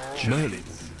giants, Merlin,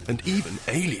 and even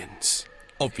aliens.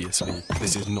 Obviously,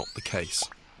 this is not the case.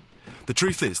 The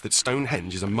truth is that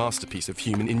Stonehenge is a masterpiece of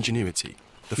human ingenuity.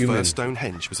 The first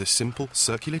Stonehenge was a simple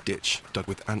circular ditch dug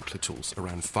with antler tools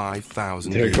around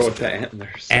 5,000 years ago.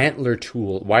 Antlers. Antler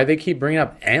tool. Why they keep bringing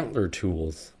up antler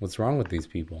tools? What's wrong with these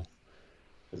people?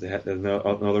 There's no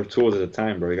other tools at the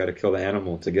time, bro. You got to kill the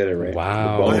animal to get it right.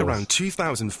 Wow. By around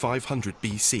 2,500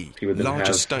 BC,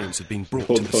 larger stones had been brought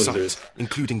to the site,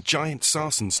 including giant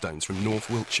sarsen stones from North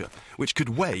Wiltshire, which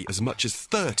could weigh as much as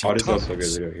 30 tons. Also a good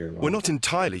video here, we're not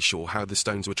entirely sure how the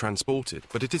stones were transported,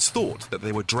 but it is thought that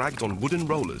they were dragged on wooden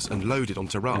rollers and loaded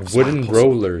onto rafts. Wooden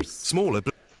rollers. Smaller.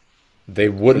 They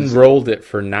wooden rolled it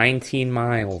for 19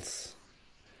 miles.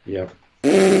 Yep.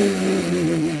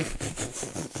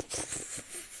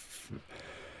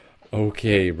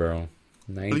 Okay, bro.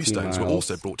 Bluestones were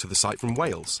also brought to the site from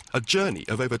Wales. A journey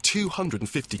of over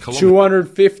 250 kilometers.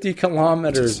 250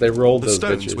 kilometers. They rolled those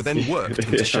stones bitches. were then worked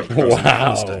into shape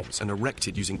stones and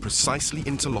erected using precisely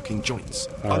interlocking joints,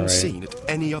 unseen at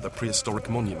any other prehistoric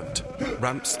monument.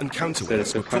 Ramps and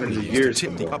counterweights were commonly used to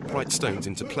tip the upright stones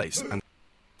into place, and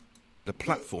the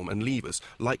platform and levers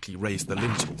likely raised the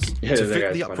lintels. To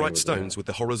fit the upright stones with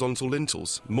the horizontal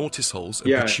lintels, mortise holes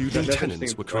and protruding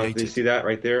tenons were created. Do you see that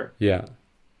right there? Yeah.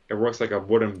 It works like a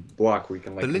wooden block where you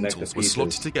can the lintels were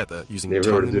slotted together using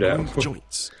tongue-and-groove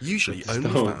joints, usually only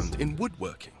found in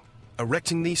woodworking.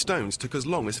 Erecting these stones took as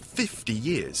long as 50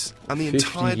 years, and the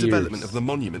entire development of the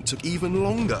monument took even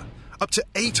longer, up to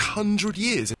 800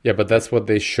 years. Yeah, but that's what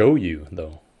they show you,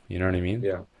 though. You know what I mean?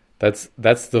 Yeah.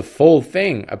 That's the full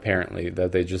thing, apparently,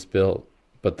 that they just built.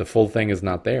 But the full thing is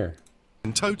not there.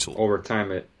 In total. Over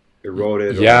time, it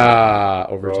eroded. Yeah,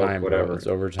 over time, whatever. It's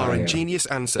over time. Our ingenious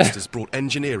ancestors brought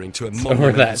engineering to a monumental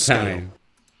over that scale. time.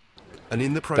 And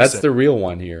in the process... That's the real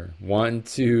one here. 1,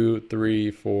 2,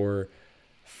 3, 4.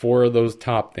 4 of those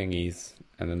top thingies.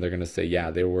 And then they're going to say,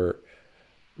 yeah, they were...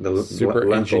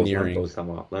 super engineering.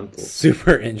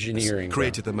 Super engineering.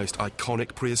 Created the most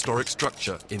iconic prehistoric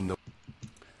structure in the...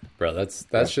 Bro,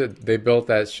 that shit. They built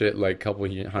that shit like a couple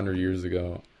 100 years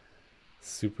ago.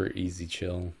 Super easy,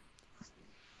 chill.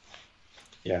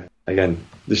 Yeah. Again,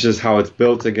 this is how it's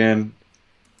built. Again,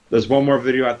 there's one more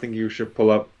video I think you should pull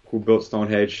up. Who built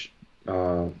Stonehenge?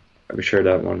 Let me share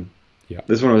that one. Yeah.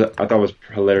 This one I thought was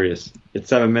hilarious. It's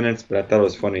 7 minutes, but I thought it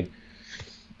was funny.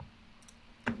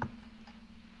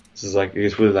 This is like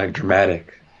it's really like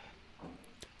dramatic.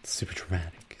 It's super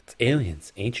dramatic. It's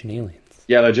aliens, ancient aliens.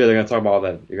 Yeah, legit. They're gonna talk about all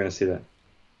that. You're gonna see that.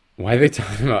 Why are they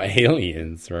talking about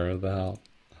aliens, bro? What the hell?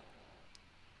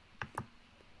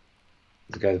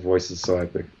 This guy's voice is so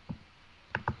epic.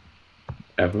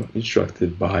 Ever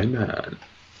instructed by man.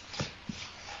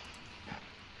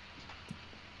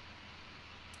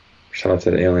 Shout out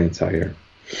to the aliens out here.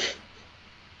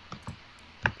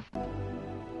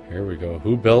 Here we go.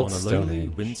 Who built On a lonely,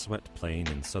 Stonehenge? windswept plain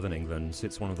in southern England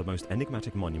sits one of the most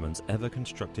enigmatic monuments ever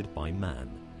constructed by man,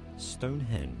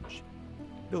 Stonehenge.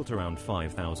 Built around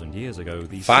 5,000 years ago,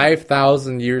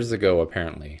 5,000 years ago,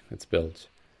 apparently, it's built.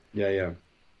 Yeah.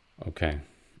 Okay.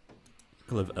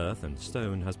 Of earth and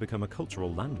stone has become a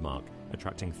cultural landmark,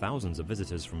 attracting thousands of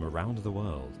visitors from around the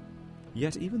world.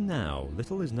 Yet even now,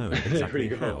 little is known exactly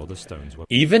how the stones were.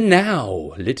 Even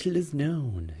now, little is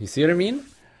known. You see what I mean?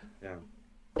 Yeah.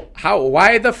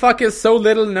 Why the fuck is so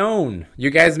little known? You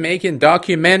guys making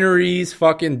documentaries,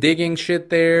 fucking digging shit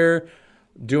there,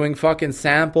 doing fucking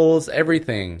samples,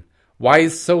 everything. Why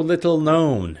is so little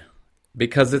known?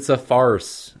 Because it's a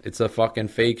farce. It's a fucking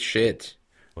fake shit.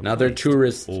 Another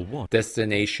tourist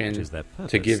destination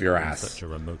to give your ass. Such a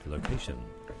remote location.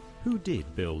 Who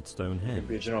did build Stonehenge?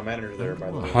 Be a general manager there, by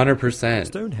the way. 100%.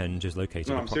 Stonehenge is located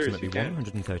approximately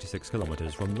 136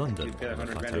 kilometres from London, on a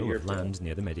plateau of land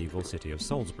near the medieval city of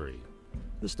Salisbury.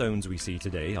 The stones we see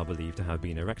today are believed to have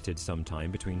been erected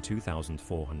sometime between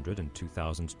 2400 and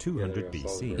 2200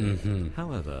 BC.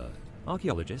 However,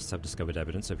 archaeologists have discovered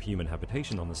evidence of human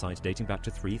habitation on the site dating back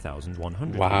to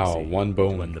 3100 BC, one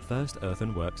bone. when the first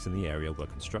earthen works in the area were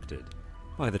constructed.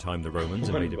 By the time the Romans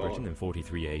invaded Britain in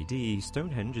 43 AD,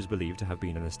 Stonehenge is believed to have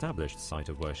been an established site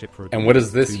of worship for a And what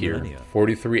is this 2 here? millennia.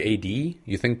 43 AD?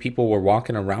 You think people were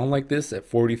walking around like this at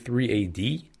 43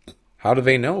 AD? How do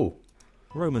they know?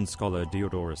 Roman scholar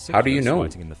Diodorus How do you Siculus, know?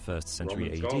 writing in the 1st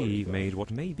century AD, made what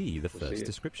may be the first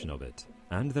description of it.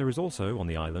 And there is also on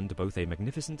the island both a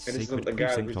magnificent And this is sacred the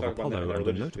guy we precinct of talked about in Apollo our and a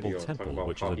religious notable video, talking temple about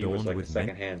which is how he was adorned like a with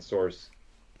second-hand source.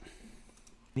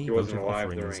 many He wasn't votive alive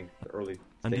offerings during the early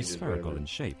and is stages, spherical whatever. in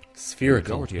shape. Spherical,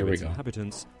 The majority here of we its go.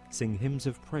 inhabitants sing hymns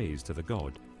of praise to the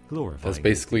god, glorifying That's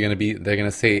basically going to be, they're going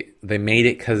to say they made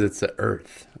it because it's the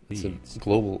Earth. It's a Beads.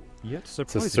 global, Yet, it's a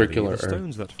surprisingly, circular the Earth.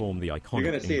 stones that form the You're iconic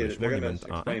gonna see English it. They're gonna monument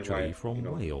are explain actually why, from you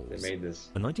know, Wales. they made this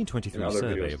A 1923 in other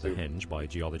survey videos of the too. henge by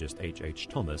geologist H.H.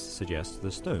 Thomas suggests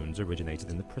the stones originated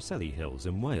in the Preseli Hills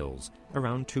in Wales,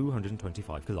 around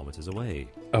 225 kilometres away.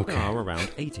 Okay. There are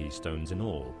around 80 stones in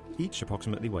all, each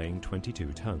approximately weighing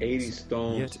 22 tons. 80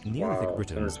 stones. Yet Neolithic Wow,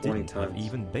 Britons 120 didn't have tons.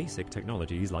 even basic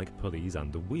technologies like pulleys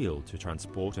and the wheel to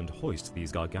transport and hoist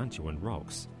these gargantuan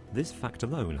rocks. This fact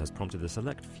alone has prompted a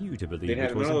select few to believe They'd it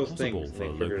have was none of those impossible things, for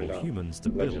and they figured local it out. humans to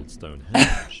Legend. build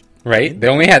Stonehenge. Right? They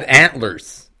only had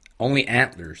antlers. Only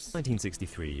antlers.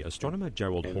 1963, astronomer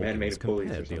Gerald And man-made Hawkins pulleys or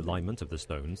compared the something. alignment of the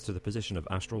stones to the position of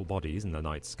astral bodies in the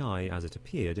night sky as it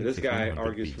appeared in This guy 1500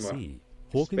 argues from a BC.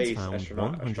 Hawkins space found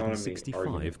astronomy 165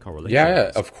 argument. correlations.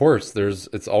 Yeah, of course.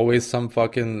 It's always some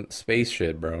fucking space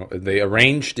shit, bro. They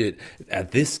arranged it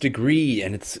at this degree,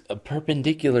 and it's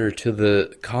perpendicular to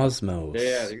the cosmos.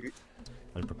 Yeah,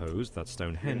 and proposed that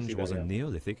Stonehenge was a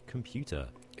Neolithic computer.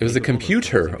 It was a capable of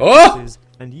computer. connecting Oh! devices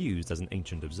and used as an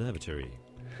ancient observatory.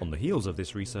 On the heels of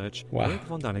this research, Wow. Eric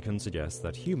von Daniken suggests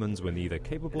that humans were neither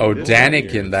capable Oh, nor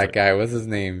Daniken, that guy. What's his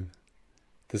name?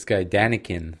 This guy,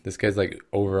 Daniken. This guy's like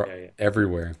over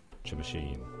everywhere. a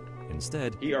machine.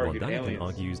 Instead, He von argued Daniken aliens.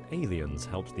 argues aliens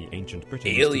helped the ancient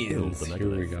Britons Aliens. to build the Here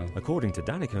we megalith. go. According to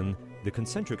Daniken, the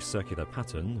concentric circular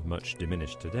pattern, much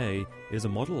diminished today, is a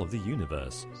model of the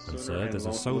universe and served as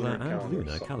a solar and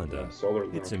lunar calendar.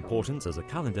 Its importance as a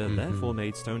calendar therefore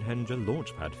made Stonehenge a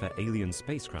launchpad for alien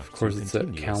spacecraft Of course to it's a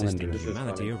continue calendar. assisting This is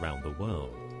humanity funny. around the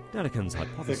world. Daniken's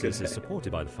hypothesis is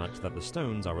supported by the fact that the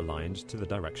stones are aligned to the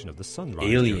direction of the sunrise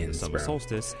during the Aliens, summer bro.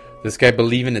 solstice. This guy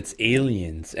believing it's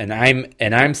aliens, and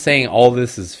I'm saying all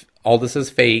this is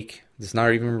fake. It's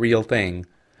not even a real thing.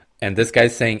 And this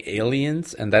guy's saying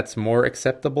aliens, and that's more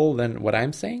acceptable than what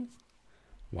I'm saying?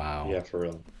 Wow. Yeah, for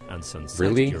real. And sunset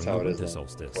Really? during That's how the it is, winter though,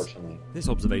 solstice. unfortunately. This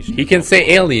observation He is can not say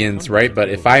false. aliens, right? But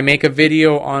if I make a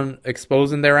video on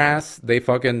exposing their ass, they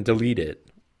fucking delete it.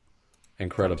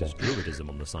 Incredible. There's Druidism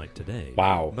on the site today.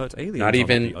 Wow. But aliens Not are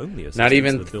even the only not assistants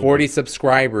even that build 40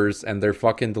 subscribers, and they're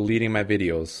fucking deleting my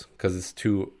videos because it's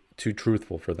too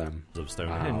truthful for them. of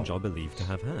Stonehenge Wow. are believed to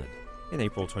have had. In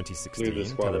April 2016, Look at this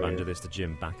squad right televangelist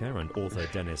Jim Backer and author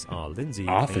Dennis R. Lindsay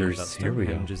Authors, claimed that here we go.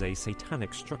 Stonehenge is a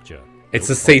satanic structure. It's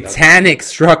a built by satanic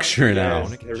structure now.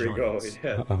 Yes, here we go. giants.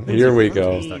 Yeah. Here we go.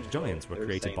 Lindsay believes that giants were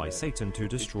created by Satan to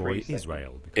destroy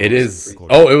Israel. It because, is.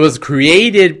 according Oh, it was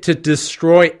created to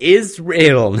destroy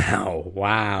Israel now.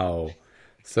 Wow.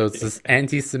 So it's this to the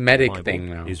anti-Semitic Bible, thing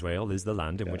now. Israel is the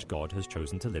land in which God has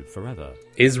chosen to live forever.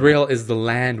 Israel is the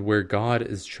land where God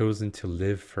is chosen to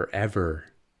live forever.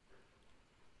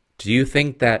 Do you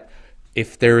think that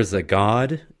if there is a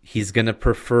God, he's going to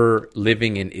prefer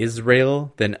living in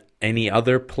Israel than any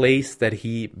other place that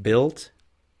he built?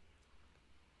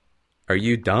 Are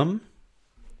you dumb?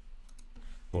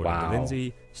 According Wow. to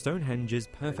Lindsay, Stonehenge is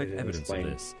perfect didn't evidence of explain.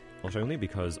 this, not only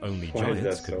because only Why is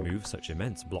giants that could so? move such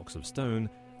immense blocks of stone,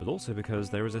 but also because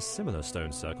there is a similar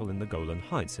stone circle in the Golan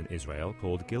Heights in Israel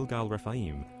called Gilgal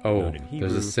Rephaim. Oh, known in there's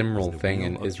Hebrew a similar as the thing Wheel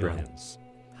in of Israel. Giants.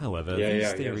 However, Yeah, these yeah,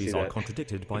 I can theories see are that.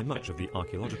 contradicted by much of the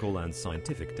archaeological and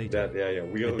scientific data.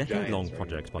 Wheel A of decade-long Giants, right?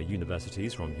 project by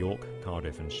universities from York,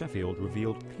 Cardiff, and Sheffield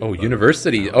revealed Oh, clear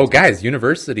university. evidence Oh, guys,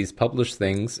 universities publish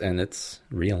things, and it's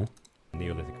real.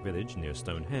 Neolithic village near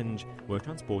Stonehenge were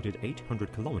transported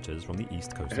 800 kilometres from the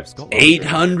east coast of Scotland.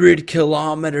 800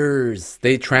 kilometers.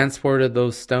 They transported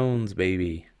those stones,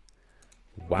 baby.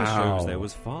 Wow. This shows there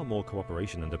was far more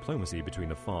cooperation and diplomacy between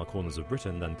the far corners of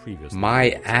Britain than previously.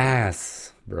 My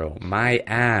ass, bro. My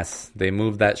ass. They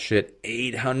moved that shit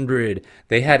 800.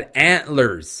 They had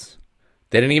antlers.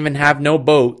 They didn't even have no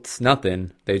boats,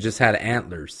 nothing. They just had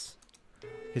antlers.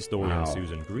 Historian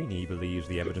Susan Greene believes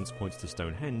the evidence points to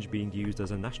Stonehenge being used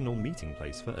as a national meeting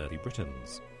place for early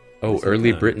Britons. Oh, This early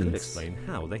in turn Britons. could explain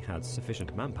how they had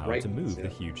sufficient manpower to move the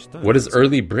huge stones. What is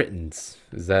early Britons?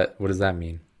 What does that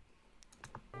mean?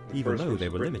 Even though they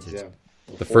were limited.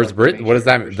 The first Brit? What does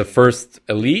that mean? The first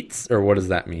elites? Or what does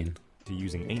that mean? To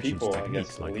using ancient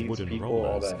techniques like wooden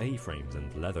rollers, A-frames,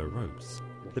 and leather ropes.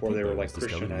 The peatbones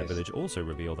discovered in the village also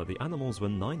reveal that the animals were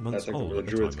 9 months old at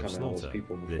the time of slaughter.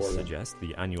 This suggests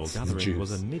the annual gathering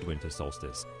was a midwinter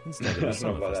solstice instead of a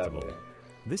summer festival.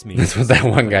 This means that's what that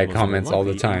one guy comments all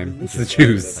the time. It's the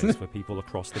Jews. For people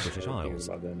across the British Isles,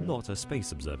 not a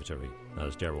space observatory,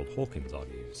 as Gerald Hawkins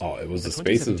argues. Oh, it was a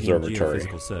space observatory. A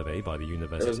geophysical survey by the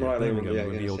University of Birmingham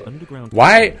revealed underground.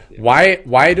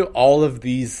 Why do all of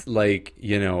these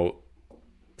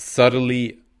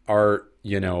subtly are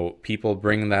people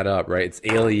bring that up, right? It's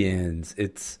aliens.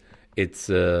 It's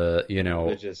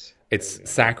religious. It's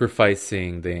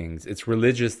sacrificing things. It's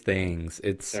religious things.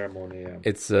 It's ceremony. Yeah.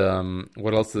 It's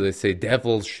what else do they say?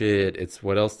 Devil shit. It's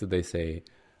what else did they say?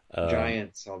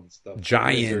 Giants, all that stuff.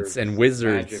 Giants and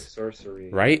wizards. Magic, sorcery.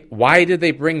 Right? Why did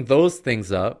they bring those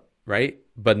things up? Right?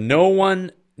 But no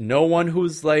one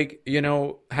who's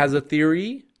has a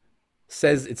theory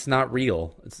says it's not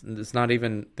real. It's not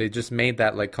even. They just made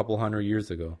that like a couple hundred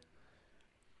years ago.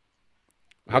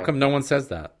 How come no one says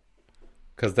that?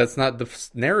 Because that's not the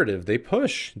narrative they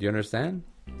push. Do you understand?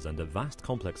 And a vast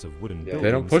complex of wooden they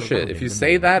don't push it. If you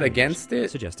say that against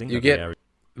it, you get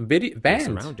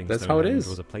banned. That's how it is.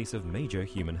 Was a place of major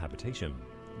human habitation.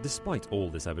 Despite all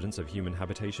this evidence of human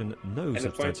habitation, no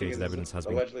substantiated evidence has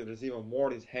been. Allegedly, there's even more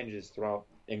of these henges throughout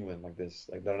England like this.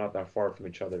 Like they're not that far from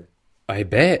each other. I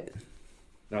bet.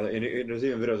 Now, there's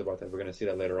even videos about that. We're going to see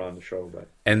that later on in the show. But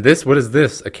and what is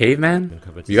this? A caveman?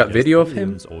 You got video of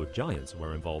him? Or giants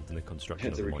were involved in the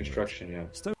construction of the reconstruction,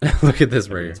 yeah. Look at this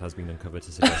right here. Has been uncovered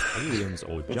to suggest aliens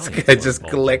or giants. This guy just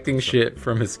collecting shit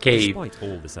from his cave. Despite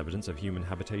all this evidence of human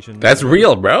habitation, that's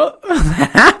real, bro.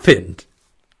 That happened.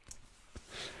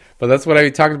 But that's what I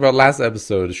talked about last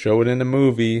episode. Show it in a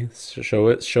movie.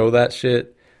 Show that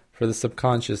shit. For the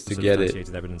subconscious to get it.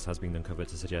 Substantiated evidence has been uncovered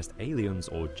to suggest aliens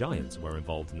or giants were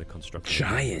involved in the construction.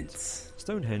 Giants.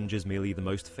 Stonehenge is merely the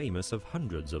most famous of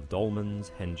hundreds of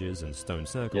dolmens, henges, and stone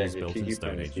circles built in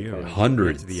Stone Age Europe.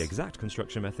 Hundreds. Yet the exact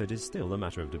construction method is still a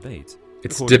matter of debate.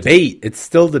 It's It's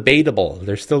still debatable.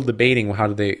 They're still debating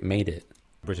how they made it.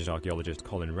 British archaeologist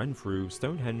Colin Renfrew,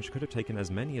 Stonehenge could have taken as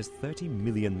many as 30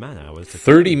 million man-hours to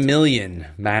 30 million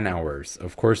man-hours.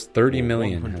 Of course, 30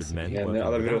 million. 100 men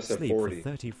working without sleep for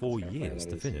 34 years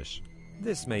to finish.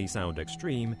 This may sound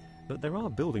extreme, but there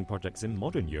are building projects in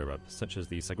modern Europe, such as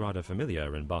the Sagrada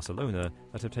Familia in Barcelona,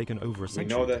 that have taken over a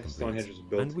century to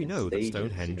complete. And we know that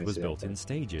Stonehenge was built in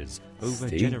stages, over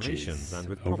generations, and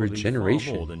with probably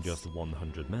far more than just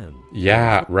 100 men.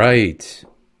 Yeah, right.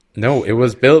 No, it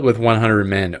was built with 100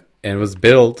 men, and it was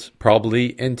built probably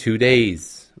in 2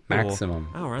 days maximum.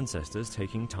 Our ancestors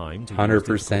taking time to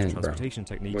 100%, transportation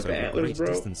techniques over great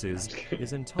distances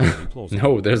is entirely plausible.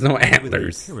 No, there's no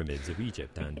antlers. The pyramids of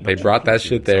Egypt and they brought that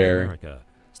shit there.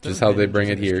 Just how they bring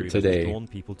it here today. Drawn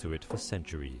people to it for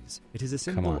centuries. It is a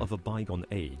symbol of a bygone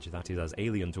age that is as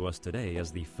alien to us today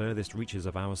as the furthest reaches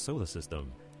of our solar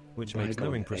system, which makes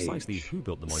knowing precisely who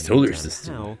built the monument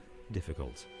and how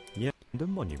difficult. The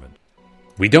monument.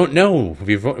 We don't know.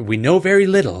 We know very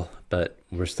little, but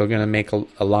we're still going to make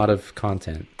a lot of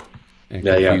content and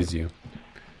confuse you.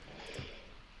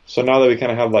 So now that we kind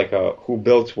of have like a who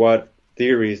built what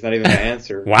theories, not even an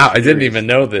answer. Wow, I didn't even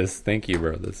know this. Thank you,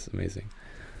 bro. That's amazing.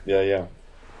 Yeah.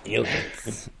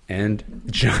 Aliens and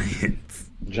giants.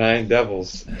 Giant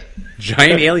devils.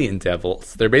 Giant alien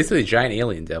devils. They're basically giant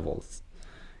alien devils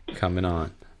coming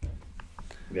on.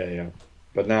 Yeah.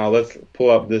 But now let's pull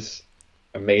up this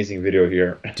amazing video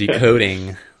here.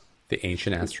 Decoding the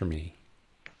ancient astronomy.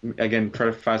 Again, try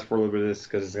to fast forward a little bit of this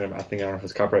because I don't know if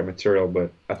it's copyright material,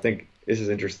 but I think this is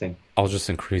interesting. I'll just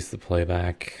increase the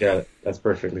playback. Yeah, that's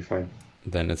perfectly fine.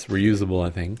 Then it's reusable, I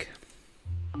think.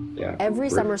 Yeah. Every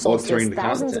summer solstice,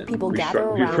 thousands of people gather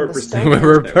around the stone.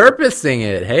 We're repurposing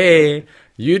it. Hey,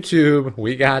 YouTube,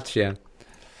 we got you.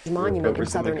 Monument in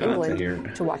southern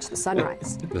England to watch the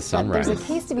sunrise. The sunrise. But there's a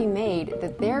case to be made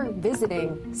that they're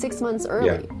visiting 6 months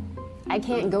early. Yeah. I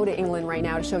can't go to England right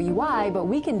now to show you why, but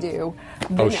we can do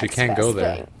the she can't go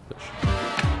there.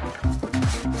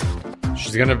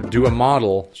 she's gonna do a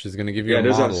model. She's gonna give you a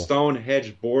model. Yeah, there's a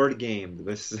Stonehenge board game.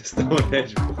 This is a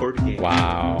Stonehenge board game.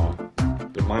 Wow.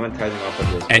 They're monetizing off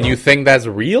of this. And you think that's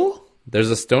real?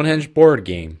 There's a Stonehenge board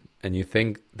game, and you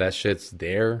think that shit's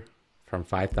there from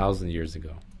 5,000 years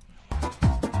ago?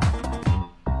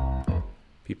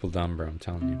 People dumb, bro, I'm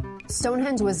telling you.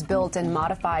 Stonehenge was built and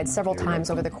modified several times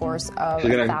over the course of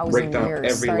 1,000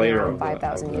 years, starting around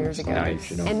 5,000 years ago.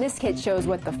 Nice. And this kit shows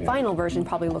what the final version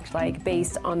probably looked like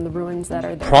based on the ruins that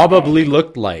are there. Probably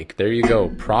looked like. There you go.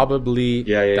 Probably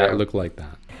that looked like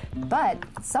that. But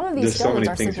some of these stones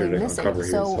are simply missing,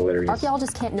 so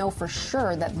archaeologists can't know for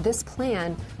sure that this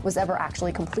plan was ever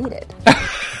actually completed.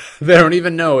 They don't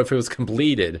even know if it was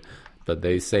completed, but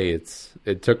they say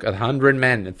it took 100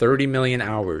 men and 30 million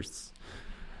hours.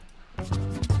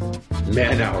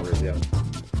 Man hours, yeah.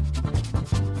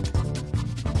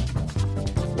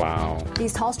 Wow.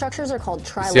 These tall structures are called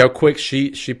See how quick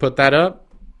she put that up?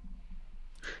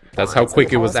 That's how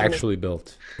quick it was actually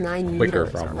built. 9 Quicker,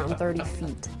 meters, probably. around 30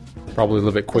 feet. Probably a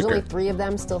little bit quicker. There's only 3 of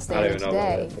them still standing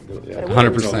today. But it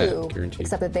 100% guaranteed.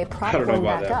 Except that they propped one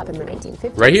back up in the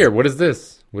 1950s. Right here, what is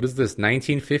this? What is this?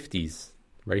 1950s.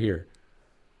 Right here.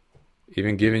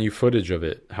 Even giving you footage of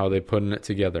it, how they putting it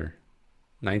together.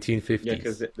 1950s. Yeah,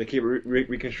 because they keep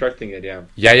reconstructing it, yeah.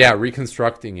 Yeah,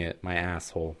 reconstructing it, my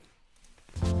asshole.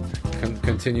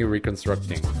 Continue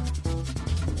reconstructing.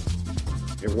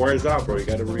 It wears out, bro. You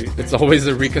gotta It's always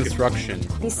a reconstruction.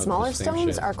 These smaller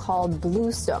stones are called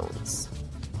blue stones.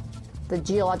 The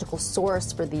geological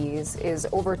source for these is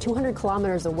over 200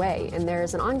 kilometers away, and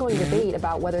there's an ongoing debate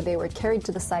about whether they were carried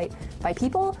to the site by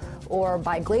people or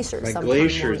by glaciers.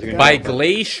 By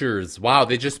glaciers. Wow,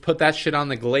 they just put that shit on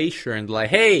the glacier and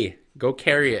like, hey, go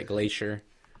carry it, glacier.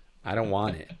 I don't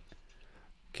want it.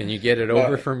 Can you get it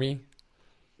over for me?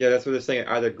 Yeah, that's what they're saying.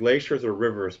 Either glaciers or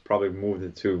rivers probably moved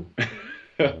it too.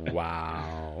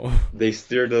 Wow. They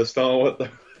steered the stone with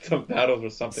some paddles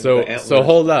or something. So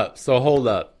hold up.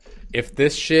 If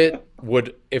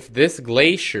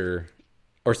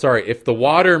the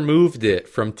water moved it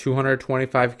from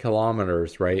 225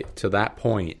 kilometers, right, to that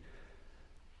point,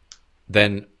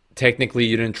 then technically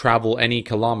you didn't travel any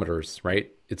kilometers,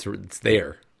 right? It's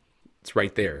there. It's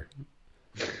right there.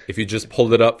 If you just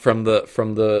pulled it up from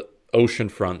the ocean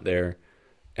front there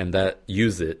and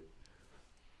use it,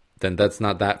 then that's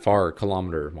not that far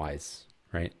kilometer wise,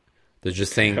 right? They're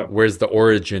just saying where's the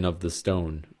origin of the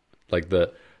stone, like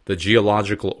the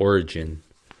geological origin,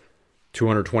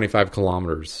 225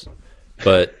 kilometers.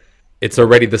 But it's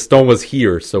already, the stone was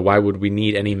here, so why would we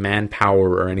need any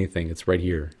manpower or anything? It's right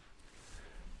here.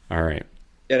 All right.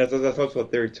 Yeah, that's also a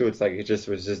theory too. It's like it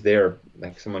was just there,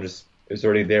 like someone it was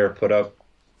already there, put up.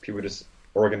 People just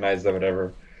organized it,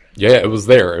 whatever. Yeah, it was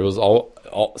there. It was all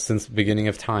since the beginning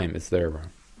of time. It's there, bro.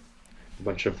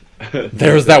 Bunch of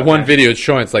there's that one video it's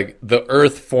showing. It's like the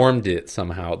earth formed it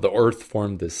somehow. The earth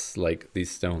formed this, like these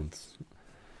stones.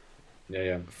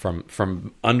 Yeah.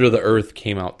 From under the earth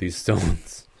came out these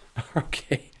stones.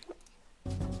 Okay.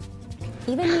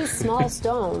 Even these small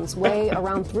stones weigh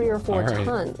around 3 or 4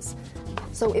 tons.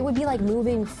 So it would be like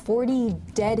moving 40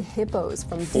 dead hippos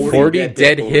from 40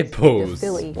 dead hippos.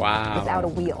 Philly without a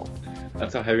wheel.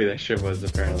 That's how heavy that shit was,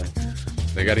 apparently.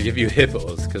 They got to give you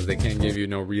hippos because they can't give you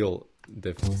no real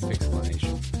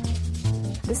explanation.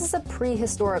 This is a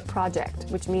prehistoric project,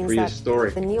 which means that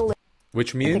the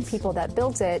Neolithic people that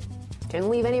built it didn't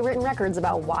leave any written records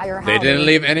about why or how. They didn't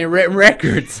leave any written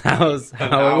records. How it was.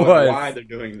 Why they're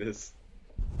doing this.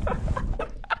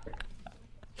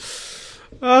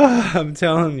 I'm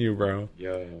telling you, bro.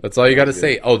 Yeah. That's all you got to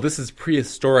say. Oh, this is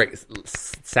prehistoric.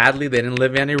 Sadly, they didn't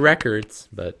leave any records,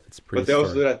 but it's prehistoric. But they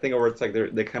also do that thing where it's like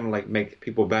they kind of like make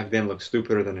people back then look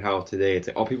stupider than how today. It's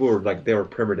like, people were like, they were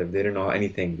primitive. They didn't know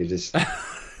anything. They just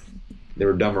they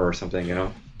were dumber or something, you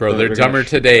know. Bro, they're dumber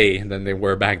today than they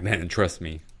were back then. Trust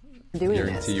me.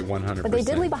 Guarantee you 100%. But they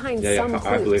did leave behind some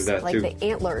clues, like the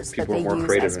antlers that they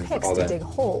use as picks to dig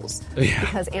holes,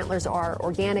 because antlers are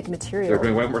organic material. They're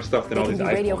doing way more stuff than all these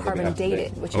iPhones. They can be radiocarbon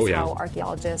dated, which is how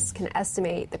archaeologists can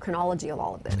estimate the chronology of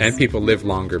all of this. And people live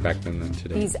longer back then than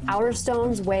today. These outer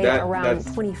stones weigh around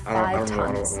 25 tons,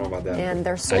 I don't know about that. And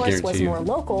their source was more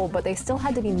local, but they still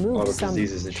had to be moved some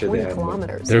 20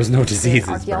 kilometers. There's no diseases.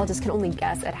 And archaeologists can only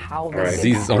guess at how they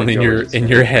diseases only in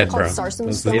your head, bro.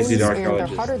 Sarsam stones, and they're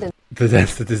harder than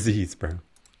that's the disease, bro.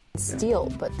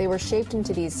 Steel, but they were shaped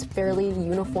into these fairly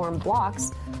uniform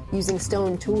blocks using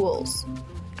stone tools.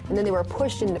 And then they were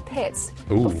pushed into pits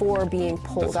before being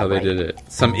pulled up. That's how they did it.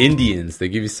 Some Indians, they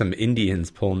give you some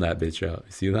Indians pulling that bitch out.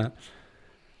 You see that?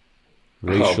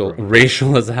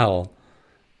 Racial as hell.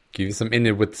 Give you some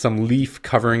Indian with some leaf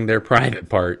covering their private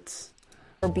parts.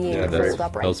 being pulled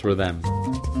upright. Those were them.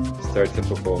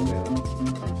 Stereotypical,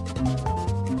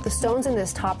 The stones in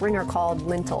this top ring are called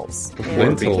lintels.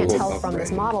 Lintels. You can't tell from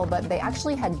this model, but they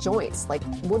actually had joints, like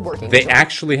woodworking. They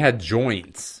actually had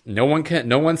joints. No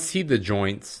one see the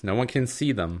joints. No one can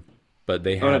see them, but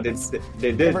they had.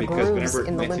 They did because whenever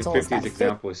in the 1950s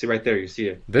example, see right there, you see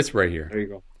it. This right here. There you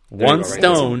go. One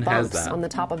stone has that. On the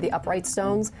top of the upright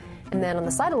stones, and then on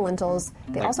the side of the lintels,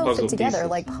 they also fit together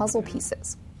like puzzle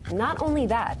pieces. Not only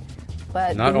that,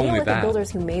 but the Neolithic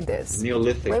builders who made this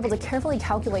were able to carefully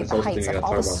calculate the heights of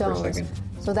all the stones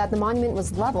so that the monument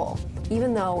was level,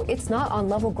 even though it's not on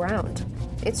level ground.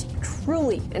 It's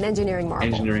truly an engineering marvel.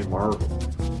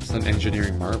 It's an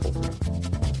engineering marvel.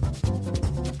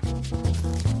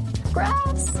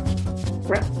 Grass.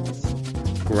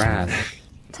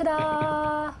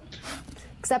 Ta-da!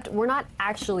 Except we're not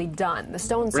actually done. The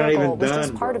stone circle was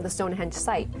just part of the Stonehenge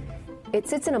site. It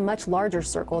sits in a much larger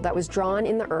circle that was drawn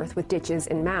in the earth with ditches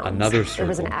and mounds. Another circle. There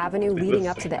was an avenue leading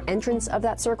up to the entrance of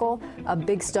that circle, a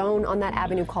big stone on that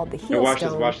avenue called the heel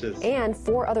stone, watch this. And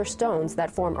 4 other stones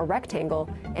that form a rectangle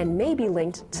and may be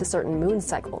linked to certain moon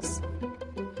cycles.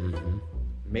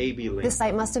 Maybe linked. This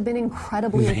site must have been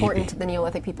incredibly important to the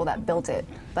Neolithic people that built it,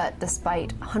 but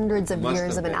despite hundreds of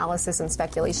years of analysis and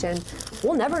speculation,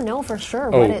 we'll never know for sure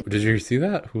what it... did you see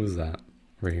that? Who was that?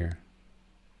 Right here.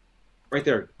 Right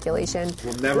there. Speculation.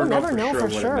 We'll never know for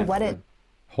sure what it...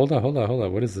 Hold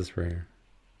on. What is this right here?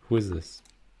 Who is this?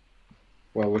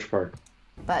 Well, which part?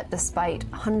 But despite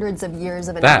hundreds of years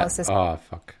of analysis... Oh,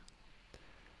 fuck.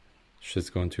 Shit's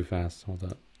going too fast. Hold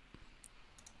up.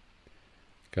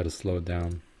 Gotta slow it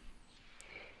down.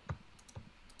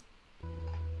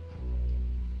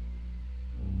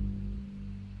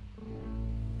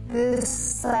 This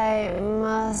site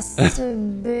must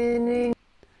have been...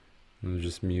 Let me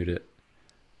just mute it.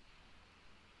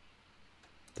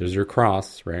 There's your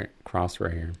cross, right? Cross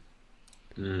right here.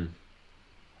 And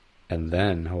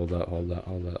then, hold up.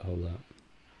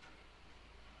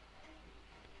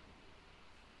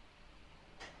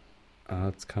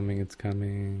 It's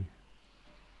coming.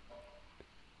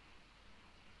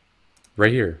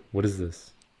 Right here. What is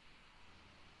this?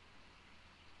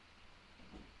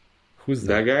 Who's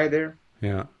that guy there?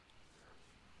 Yeah.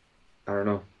 I don't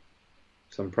know.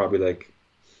 Some probably like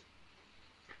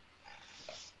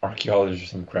archaeologist or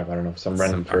some crap. I don't know. Some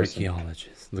random person.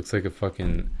 Archaeologist. Looks like a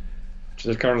fucking...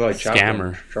 Just kind of like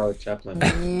scammer. Charlie Chaplin.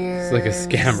 It's like a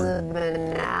scammer.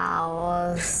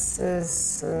 Analysis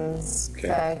and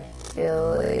speculation.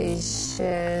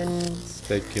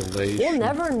 We'll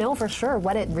never know for sure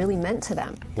what it really meant to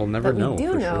them. We'll never know. But we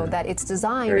do know that its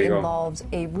design involved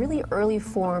a really early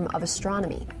form of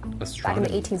astronomy. Back in the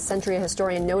 18th century, a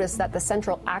historian noticed that the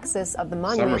central axis of the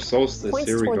monument points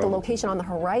toward the location on the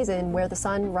horizon where the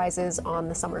sun rises on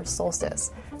the summer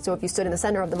solstice. So if you stood in the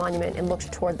center of the monument and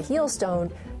looked toward the heel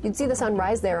stone, you'd see the sun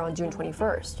rise there on June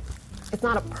 21st. It's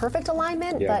not a perfect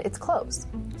alignment, but it's close.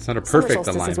 It's not a perfect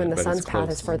alignment, is when the sun's path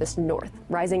is furthest north,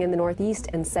 rising in the northeast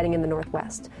and setting in the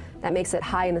northwest. That makes it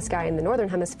high in the sky in the northern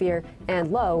hemisphere and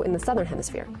low in the southern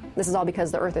hemisphere. This is all because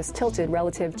the Earth is tilted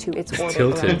relative to its orbit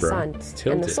around the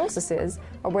sun. And the solstices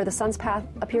are where the sun's path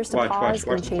appears to pause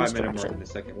and change direction. In a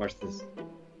second. Watch this.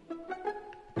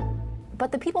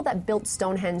 But the people that built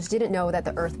Stonehenge didn't know that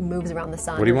the Earth moves around the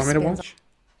sun. What do you want me to watch?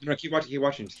 No, keep watching.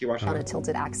 On a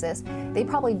tilted axis. They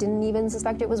probably didn't even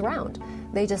suspect it was round.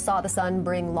 They just saw the sun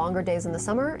bring longer days in the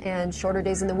summer and shorter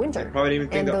days in the winter. They probably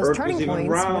didn't even think the Earth was even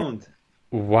round.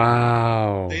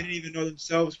 Wow. They didn't even know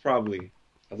themselves, probably.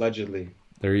 Allegedly.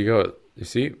 There you go. You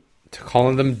see?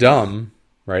 Calling them dumb,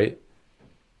 right?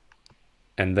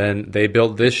 And then they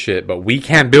built this shit, but we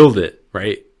can't build it,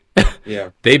 right? Yeah.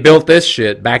 They built this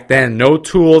shit back then. No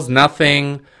tools,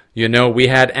 nothing. You know, we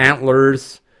had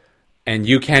antlers. And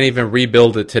you can't even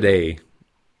rebuild it today.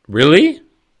 Really?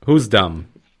 Who's dumb?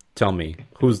 Tell me.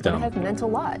 Who's dumb? They have meant a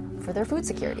lot for their food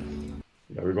security.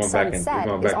 Yeah, we're going back is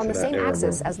on the same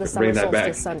axis as the summer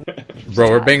solstice sun.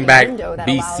 Bro, we're bringing back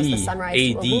BC,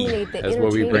 AD. That's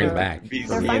what we bring back.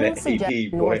 BC,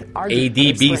 boy. AD,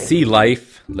 BC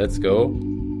life. Let's go.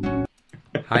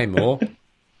 Hi, Mo.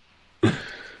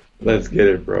 Let's get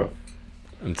it, bro.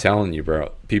 I'm telling you,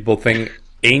 bro. People think...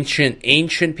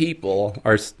 Ancient people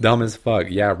are dumb as fuck.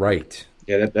 Yeah, right.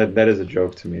 Yeah, that is a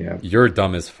joke to me. Yeah. You're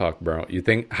dumb as fuck, bro. You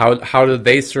think how did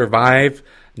they survive?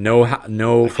 No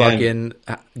fucking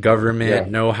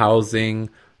government, no housing,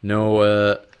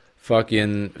 no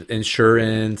fucking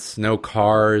insurance, no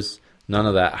cars, none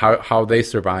of that. How are they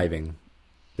surviving?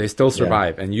 They still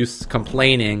survive, and you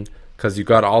complaining because you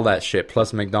got all that shit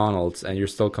plus McDonald's, and you're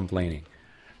still complaining.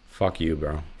 Fuck you,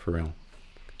 bro. For real.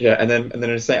 Yeah, and then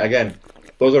it's saying again.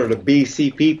 those are the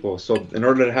BC people. So in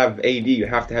order to have AD, you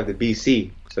have to have the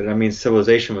BC. So that means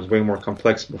civilization was way more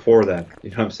complex before that. You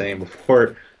know what I'm saying?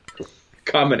 Before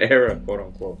Common Era, quote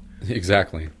unquote.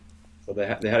 Exactly. So they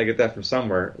had to get that from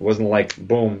somewhere. It wasn't like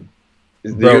boom.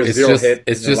 Bro, it's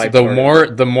just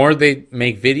the more they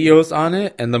make videos on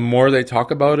it and the more they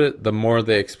talk about it, the more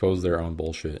they expose their own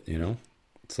bullshit, you know?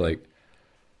 It's like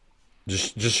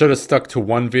just should have stuck to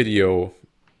one video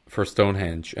for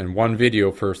Stonehenge and one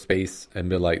video for space and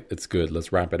be like, it's good,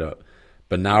 let's wrap it up.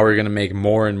 But now we're gonna make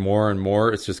more and more and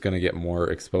more. It's just gonna get more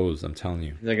exposed, I'm telling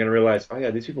you. They're gonna realize, oh yeah,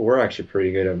 these people were actually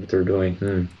pretty good at what they're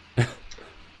doing.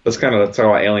 Let's talk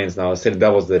about aliens now. Let's say the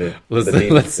devils did it.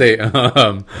 Let's say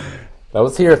that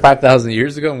was here 5,000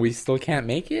 years ago and we still can't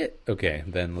make it? Okay,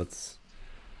 then let's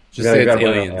just say it's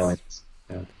aliens.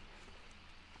 Yeah.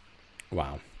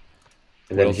 Wow.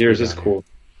 And then here's this cool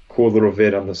little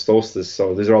vid on the solstice.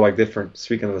 So these are all like different,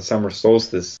 speaking of the summer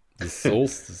solstice. The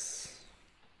solstice.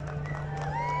 This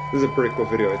is a pretty cool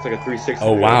video. It's like a 360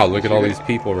 Oh video. wow, look at all these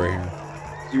people right here.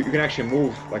 You can actually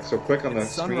move, like, so click on the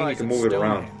screen, you can move it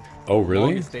around. Oh,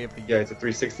 really? Yeah, it's a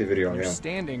 360 video. You're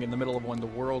standing in the middle of one of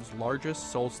the world's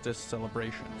largest solstice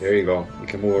celebrations. There you go. You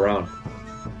can move around.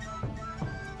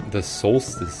 The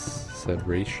solstice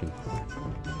celebration.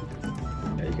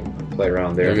 Yeah, you can play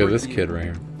around there. Look at this kid right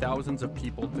here. Thousands of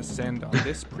people descend on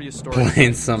this prehistoric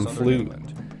playing some flute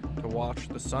to watch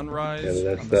the sunrise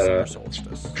that's on the summer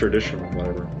solstice. Tradition or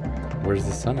whatever. Where's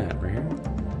the sun at? Right here?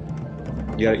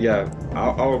 Yeah.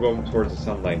 I'll go towards the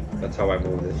sunlight. That's how I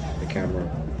move the camera.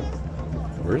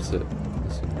 Where is it?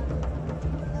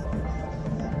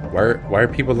 Why are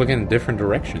people looking in different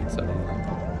directions? I don't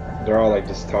know. They're all like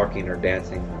just talking or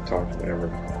dancing, or talking, whatever.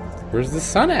 Where's the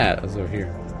sun at? It's over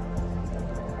here.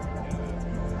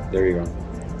 There you go.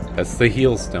 That's the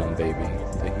heel stone, baby.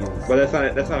 But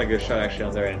that's not a good shot actually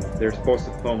on there. And they're supposed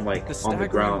to film like on the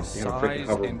ground, freaking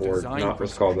hoverboard, not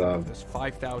what's called this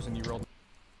 5,000-year-old.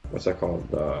 What's that called?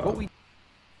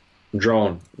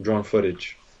 Drone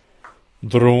footage.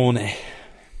 Drone.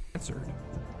 To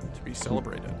be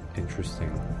celebrated. Interesting.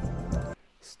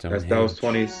 That was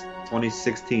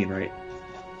 2016, right?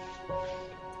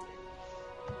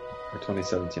 Or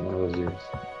 2017, one of those years.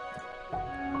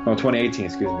 No, 2018,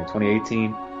 excuse me.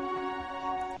 2018.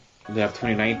 They have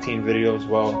 2019 video as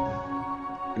well.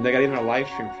 And they got even a live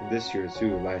stream from this year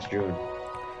too, last June.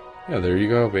 Yeah, there you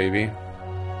go, baby.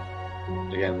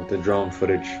 Again, with the drone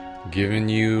footage. Giving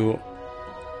you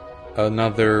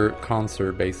another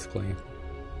concert, basically.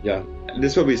 Yeah,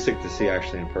 this will be sick to see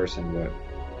actually in person, but...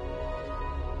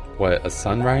 What, a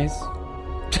sunrise?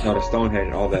 Not a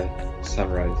Stonehenge, all that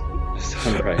sunrise.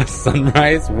 A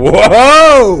sunrise?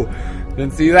 Whoa!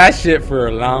 Didn't see that shit for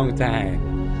a long time.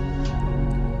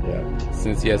 Yeah.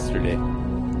 Since yesterday.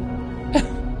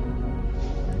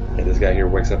 Yeah, this guy here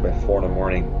wakes up at 4 in the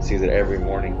morning, sees it every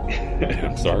morning.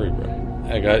 I'm sorry, bro.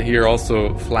 I got here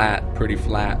also pretty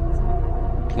flat,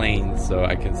 plain, so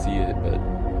I can see it, but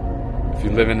if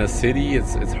you live in a city,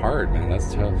 it's hard, man.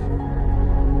 That's tough.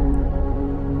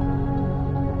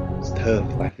 It's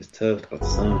tough. Life is tough. Got the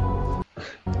sun.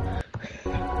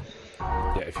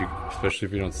 Yeah, especially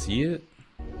if you don't see it,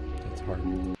 it's hard.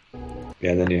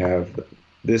 Yeah, then you have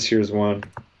this year's one.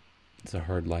 It's a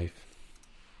hard life.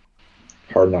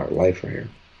 Hard knock life right here.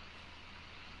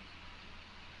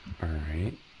 All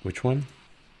right, which one?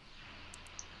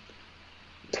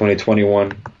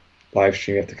 2021 live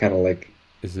stream. You have to kind of like.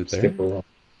 Is it there? Skip around.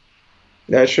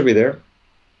 Yeah, it should be there.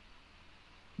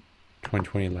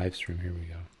 2020 live stream. Here we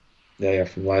go. Yeah,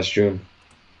 from last June.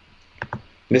 And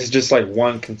this is just like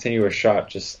one continuous shot,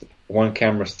 just one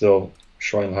camera still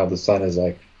showing how the sun is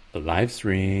like. The live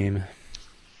stream.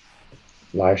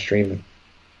 Live streaming.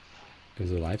 It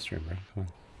was a live stream, bro. Come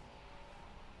on.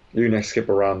 You can skip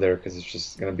around there because it's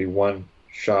just gonna be one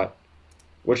shot,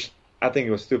 which I think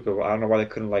it was stupid. I don't know why they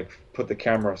couldn't like put the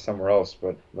camera somewhere else,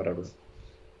 but whatever.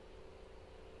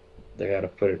 They gotta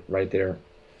put it right there.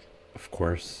 Of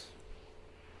course.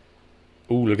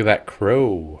 Ooh, look at that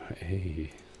crow.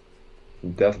 Hey.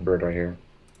 Death bird right here.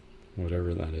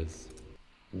 Whatever that is.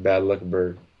 Bad luck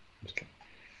bird. Okay.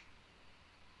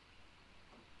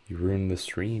 You ruined the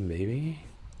stream, baby.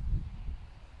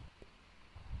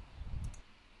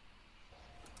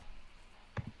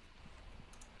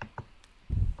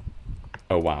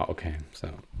 Oh wow, okay, so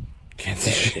can't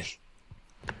see shit.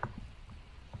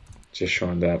 Just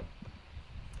showing that.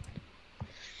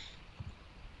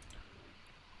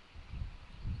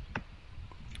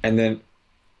 And then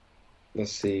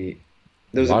let's see.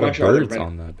 There's a bunch of birds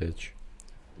on that bitch.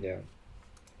 Yeah.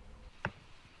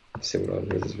 Let's see what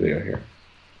other is this video here.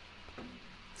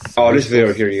 Oh, this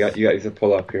video here, you got to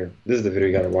pull up here. This is the video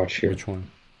you got to watch here. Which one?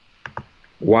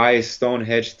 Why is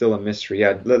Stonehenge still a mystery?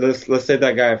 Yeah, let's save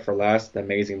that guy for last. The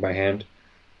amazing by hand.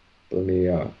 Let me.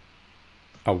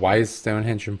 Why is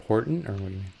Stonehenge important, or what do you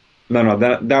mean? No,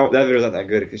 that video's not that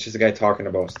good. It's just a guy talking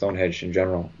about Stonehenge in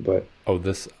general. But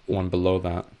this one below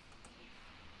that.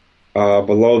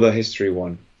 Below the history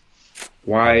one.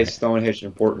 Why is Stonehenge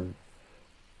important?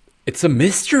 It's a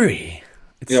mystery.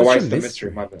 Why is the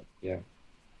mystery? My bad. Yeah.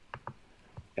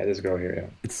 Yeah, this girl here. Yeah.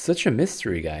 It's such a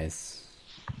mystery, guys.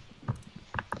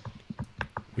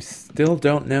 We still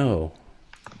don't know.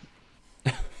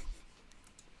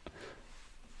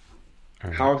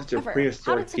 How is it a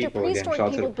prehistoric people again? Shout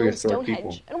out to the prehistoric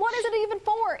people. And what is it even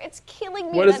for? It's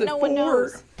killing me what that no one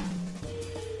knows.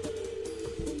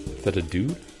 Is that a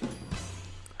dude?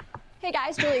 Hey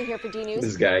guys, Julia here for D News.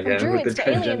 This guy again From with the druids to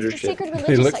aliens transgender to shit. secret He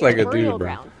religious looks sites like to a burial dude, bro.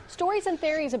 ground. Stories and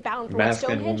theories abound for what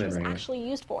Masculine Stonehenge woman was right here. actually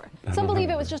used for. Some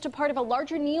believe it was just a part of a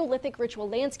larger Neolithic ritual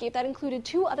landscape that included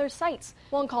two other sites,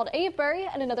 one called Avebury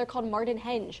and another called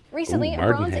Mardenhenge. Recently, a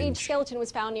Bronze Age skeleton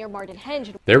was found near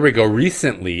Mardenhenge. There we go.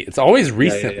 Recently. It's always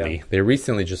recently. Yeah. They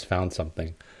recently just found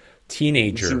something.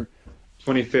 Teenager.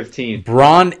 2015.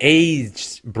 Bronze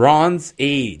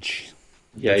Age.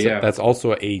 Yeah. That's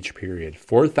also an age period.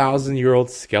 4,000-year-old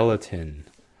skeleton.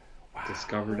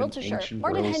 Discovered in ancient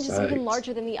Mardenhenge is even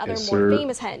larger than the other more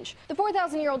famous henge. The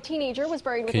 4,000-year-old teenager was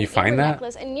buried with an amber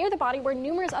necklace, and near the body were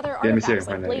numerous other artifacts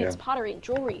like blades, pottery, and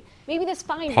jewelry. Maybe this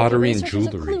find will give researchers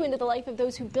a clue into the life of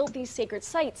those who built these sacred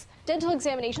sites. Dental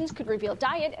examinations could reveal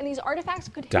diet, and these artifacts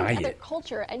could hint at their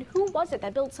culture. And who was it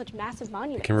that built such massive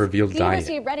monuments? It can reveal the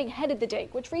University of Reading headed the dig,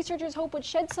 which researchers hope would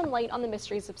shed some light on the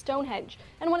mysteries of Stonehenge.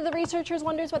 And one of the researchers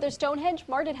wonders whether Stonehenge,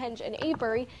 Mardenhenge, and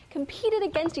Avebury competed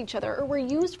against each other or were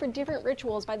used for different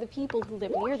rituals by the people who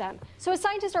live near them. So as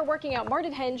scientists are working out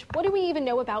Mardenhenge, what do we even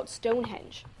know about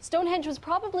Stonehenge? Stonehenge was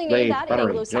probably named that in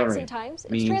Anglo-Saxon times.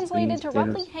 It's translated into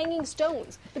roughly hanging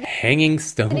stones. Hanging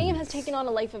stones. The name has taken on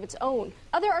a life of its own.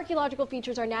 Other archaeological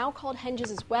features are now called henges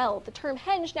as well. The term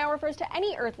henge now refers to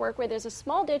any earthwork where there's a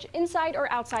small ditch inside or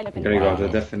outside of an There you go, area. the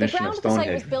definition ground of the site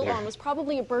Stonehenge. was built on was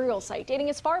probably a burial site dating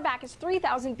as far back as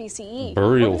 3000 BCE.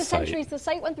 Burial Over the site. centuries, the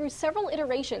site went through several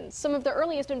iterations, some of the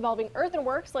earliest involving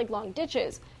earthenworks like long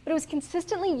ditches, but it was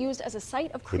consistently used as a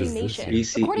site of What is this cremation.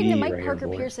 here? According to Mike right here, Parker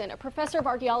boy. Pearson, a professor of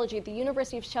archaeology at the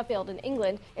University of Sheffield in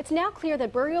England, it's now clear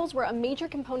that burials were a major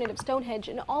component of Stonehenge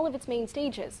in all of its main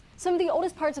stages. Some of the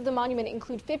oldest parts of the monument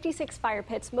include 56 fire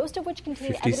pits, most of which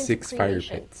contain evidence of 56 fire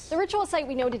cremation. pits. The ritual site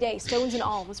we know today, stones and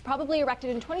all, was probably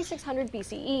erected in 2600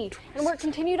 BCE, and work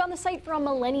continued on the site for a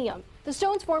millennium. The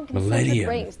stones form concentric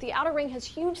rings. The outer ring has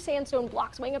huge sandstone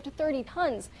blocks weighing up to 30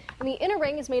 tons, and the inner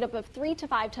ring is made up of 3 to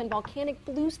 5 ton volcanic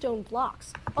bluestone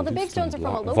blocks. While the big stones are from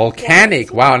a local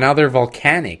volcanic. Wow, now they're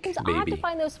volcanic, It's odd to baby.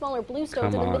 find those smaller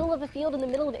bluestones in the middle of a field in the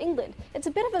middle of England. It's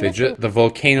a bit of a They mystery. the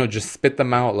volcano just spit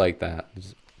them out like that.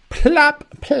 Just plop,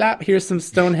 plop. Here's some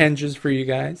Stonehenges for you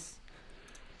guys.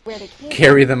 Where they came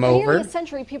Carry from. them For over. nearly a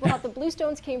century, people thought the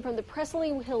bluestones came from the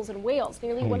Preseli Hills in Wales,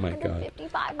 nearly Oh my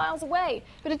 155 miles away.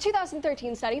 But a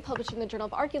 2013 study published in the Journal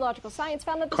of Archaeological Science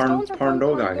found that the Carn- stones were from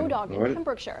Carndoga. Carndodog in What?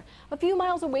 Pembrokeshire, a few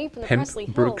miles away from the Preseli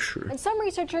Hills. Pembrokeshire. And some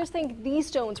researchers think these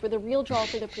stones were the real draw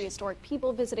for the prehistoric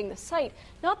people visiting the site,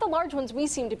 not the large ones we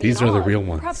seem to be These in are the awe of. real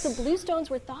ones. Perhaps the bluestones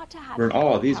were thought to have We're in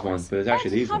all of these powers. ones, but it's actually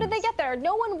But these how ones. did they get there?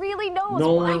 No one really knows.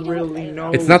 No Why one don't really they?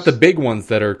 knows. It's not the big ones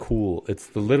that are cool. It's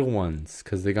the little ones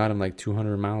because they got them like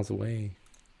 200 miles away.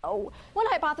 Oh, one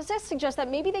hypothesis suggests that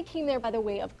maybe they came there by the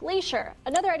way of glacier.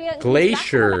 Another idea includes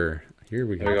Glacier. Here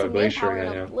we There we go. go, glacier,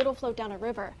 and yeah. a little float down a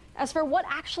river. As for what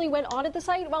actually went on at the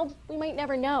site, well, we might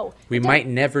never know. We might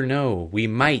never know. We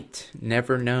might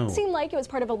never know. It seemed like it was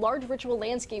part of a large ritual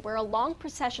landscape where a long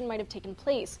procession might have taken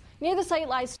place. Near the site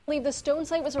lies, I believe the stone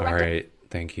site was All erected. right.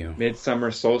 Thank you.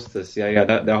 Midsummer solstice. Yeah.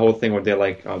 That whole thing where they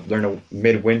like during the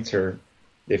midwinter,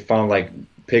 they found like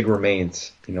pig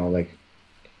remains.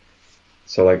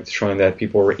 So like showing that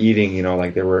people were eating.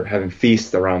 Like they were having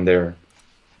feasts around there,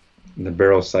 in the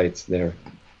burial sites there.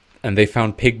 And they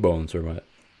found pig bones or what?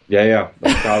 Yeah.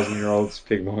 Like 1,000-year-olds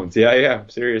pig bones. Yeah. I'm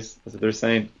serious. That's what they're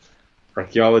saying.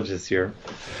 Archaeologists here.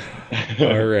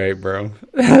 All right, bro.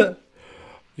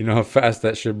 You know how fast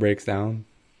that shit breaks down?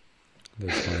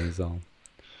 That's funny as all.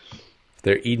 If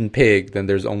they're eating pig, then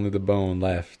there's only the bone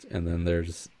left, and then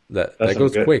there's that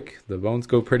goes good. quick. The bones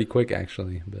go pretty quick,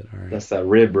 actually. But all right. That's that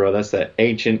rib, bro. That's that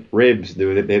ancient ribs,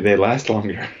 dude. They last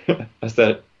longer. That's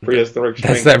that prehistoric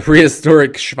That's strength. that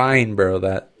prehistoric Schwein, bro.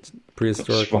 That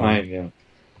prehistoric Schwein, yeah.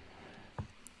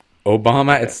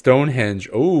 Obama at Stonehenge.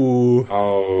 Ooh.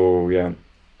 Oh, yeah.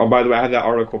 Oh, by the way, I have that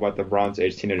article about the Bronze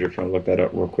Age teenager. If you want to look that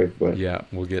up real quick, but yeah,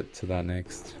 we'll get to that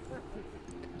next.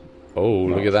 Oh,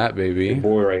 look at that, baby! Big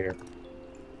boy right here.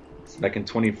 It's back in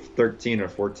 2013 or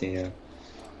 14. Yeah.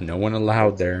 No one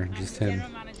allowed there, just him.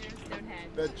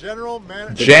 The general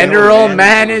manager. General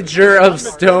manager of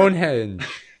Stonehenge.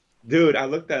 Dude, I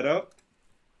looked that up.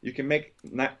 You can make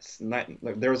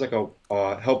there was like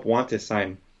a help wanted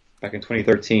sign back in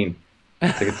 2013.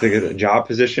 It's like a job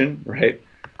position, right?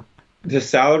 The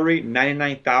salary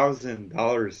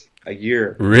 $99,000 a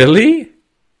year. Really?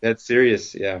 That's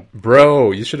serious, yeah.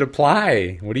 Bro, you should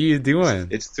apply. What are you doing?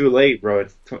 It's too late, bro.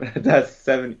 That's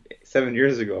seven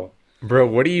years ago. Bro,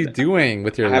 what are you doing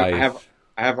with your life?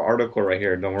 I have an article right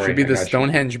here. Don't worry. Should be the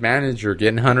Stonehenge manager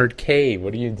getting 100K.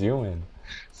 What are you doing?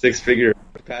 6-figure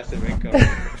passive income.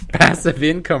 Passive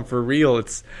income for real.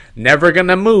 It's never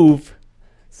gonna move.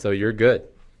 So you're good.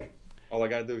 All I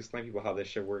gotta do is explain people how this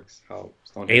shit works. How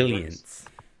Stonehenge aliens. Works.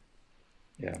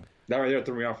 Yeah. That right there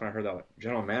threw me off when I heard that. Like,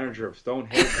 general manager of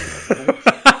Stonehenge.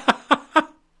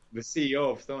 The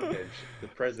CEO of Stonehenge. The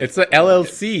president. It's a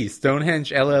LLC.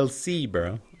 Stonehenge LLC,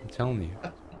 bro. I'm telling you.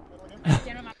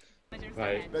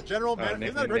 The general manager.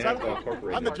 Isn't that a great title?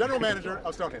 I'm the general manager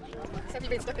of Stonehenge. Have you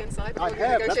been stuck inside? I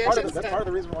have. That's part of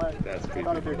the reason why I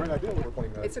thought it'd be a great idea. We're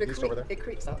putting it sort of over there. It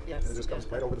creeps up, yes. And it just comes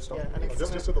right over the stone. Yeah,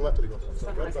 just to the left of the stone.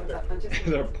 So right up there.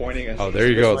 They're pointing us. Oh, there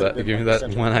you go. Give me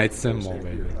that one-eyed symbol,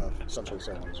 baby.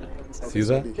 See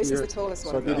that? This is the tallest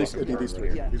one. So these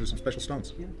three. Yeah. These are some special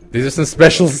stones. These are some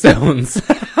special stones.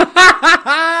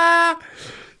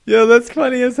 Yo, that's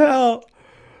funny as hell.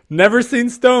 Never seen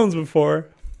stones before.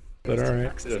 But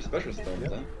alright. These are special stones,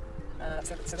 huh?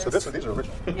 So these are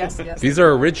original. Yes. These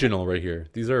are original right here.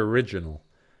 These are original.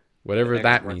 Whatever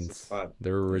that means.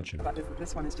 They're original.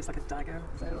 This one is just like a dagger.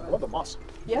 So, I love the moss.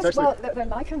 Yes, well, they're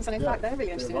lichens, and in fact, they're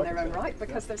really interesting in their own right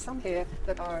because there's some here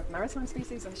that are maritime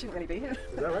species and shouldn't really be here.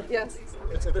 Is that right? Yes.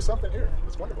 There's something here.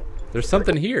 It's wonderful. There's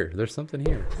something here. There's something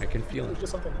here. I can feel it. There's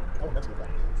just something elemental about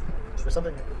it. There's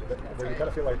something where you kind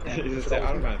of feel like you just say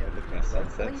automatically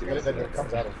that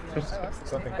comes out of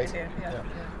something basic. Yeah.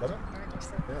 Doesn't it?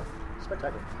 Yeah.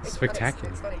 Spectacular. Spectacular.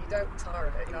 It's funny. You don't tire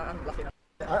of it. You know, I'm lucky enough.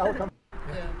 I'll come.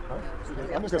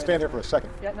 I'm just gonna stand here for a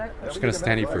second. Yeah, no. I'm just gonna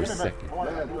stand here for a second.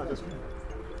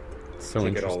 So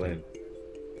take it all interesting.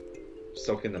 in.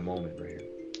 Soak in the moment right here.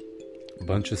 A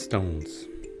bunch of stones.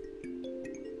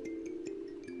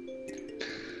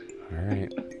 All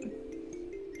right.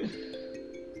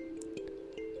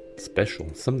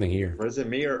 Special. Something here. Or is it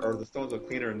me, or the stones look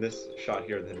cleaner in this shot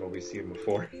here than what we've seen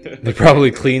before? They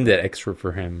probably cleaned it extra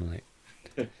for him. Like,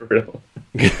 for real.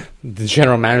 The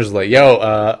general manager's like,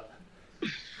 yo,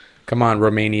 come on,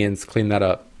 Romanians, clean that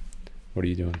up. What are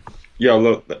you doing? Yo,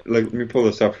 look, let me pull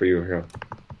this up for you here.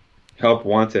 Help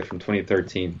wanted from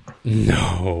 2013.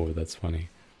 No, that's funny.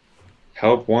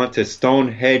 Help wanted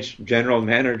Stonehenge general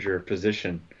manager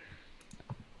position.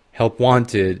 Help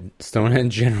wanted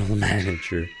Stonehenge general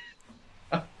manager.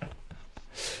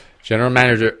 General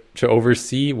manager to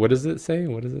oversee. What does it say?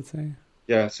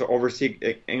 Yeah, so oversee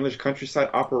English countryside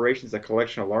operations, a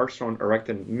collection of large stone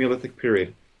erected in the Neolithic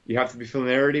period. You have to be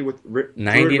familiarity with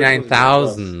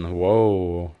 99,000.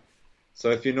 Whoa.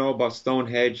 So if you know about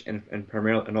Stonehenge and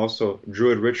primarily and also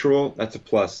Druid ritual, that's a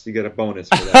plus. You get a bonus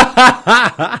for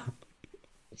that.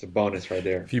 It's a bonus right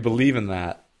there. If you believe in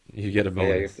that, you get a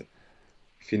bonus. Yeah,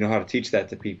 if you know how to teach that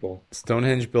to people.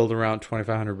 Stonehenge built around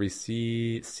 2500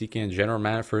 BC, seeking a general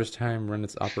manager first time run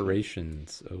its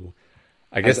operations. Oh,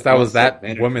 I guess that was that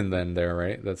woman then there,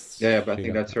 right? That's yeah, but I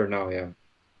think that's her now, yeah.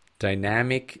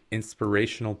 Dynamic,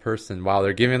 inspirational person. Wow,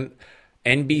 they're giving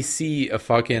NBC a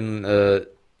fucking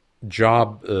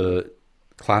job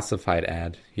classified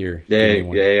ad here.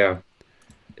 Yeah.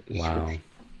 Wow.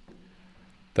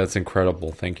 That's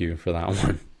incredible. Thank you for that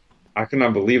one. I could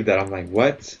not believe that. I'm like,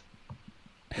 what?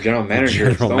 General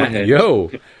manager. Yo,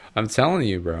 I'm telling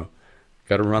you, bro.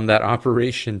 Got to run that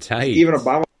operation tight. Even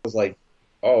Obama was like,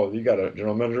 "Oh, you got a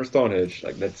general manager Stonehenge."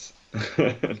 Like that's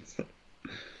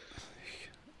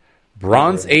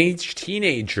Bronze Age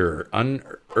teenager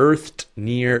unearthed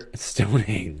near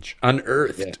Stonehenge.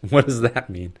 Unearthed. Yeah. What does that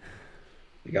mean?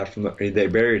 You got they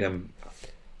buried him.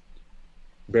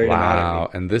 Wow,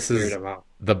 and this is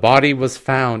the body was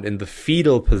found in the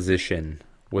fetal position.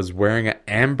 Was wearing an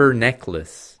amber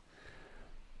necklace.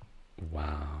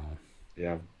 Wow.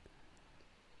 Yeah.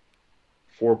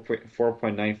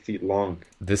 4.9 feet long.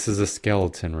 This is a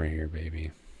skeleton right here,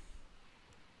 baby.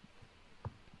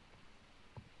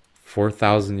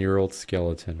 4,000-year-old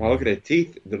skeleton. Wow, look at the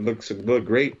teeth. They look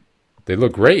great. They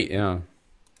look great, yeah.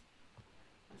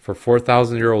 For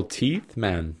 4,000-year-old teeth,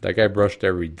 man, that guy brushed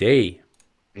every day.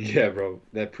 Yeah, bro.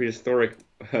 That prehistoric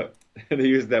They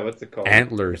use that. What's it called?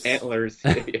 Antlers. Antlers.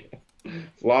 Yeah.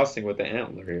 Flossing with the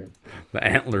antler here. The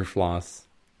antler floss.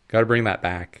 Got to bring that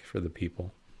back for the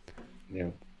people.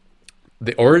 Yeah.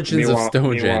 The origins of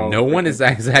Stonehenge. No one is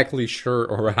exactly sure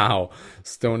or how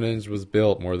Stonehenge was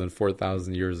built more than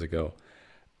 4,000 years ago.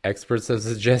 Experts have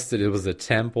suggested it was a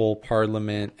temple,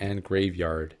 parliament, and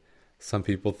graveyard. Some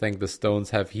people think the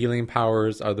stones have healing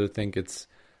powers. Others think it's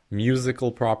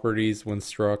musical properties when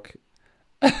struck.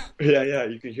 Yeah.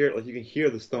 You can hear it. Like you can hear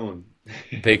the stone.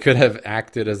 They could have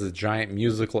acted as a giant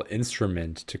musical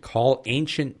instrument to call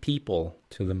ancient people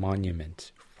to the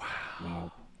monument.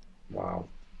 Wow.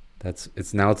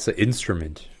 It's an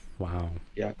instrument. Wow.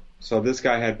 Yeah. So this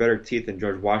guy had better teeth than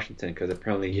George Washington because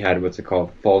apparently he had what's it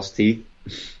called, false teeth.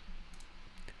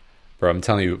 Bro, I'm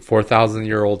telling you,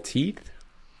 4,000-year-old teeth,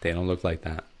 they don't look like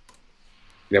that.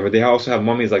 Yeah, but they also have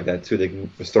mummies like that too. They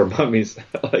can restore mummies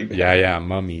like that. Yeah,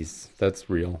 mummies. That's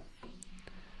real.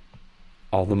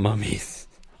 All the mummies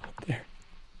out there.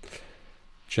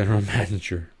 General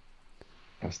manager.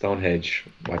 Stonehenge.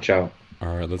 Watch out.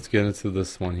 All right, let's get into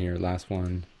this one here. Last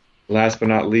one. Last but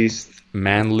not least.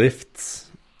 Man lifts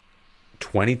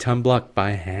 20-ton block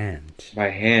by hand. By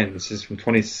hand. This is from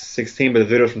 2016, but the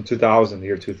video's from 2000, the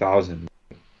year 2000.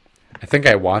 I think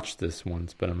I watched this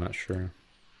once, but I'm not sure.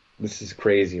 This is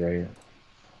crazy right here.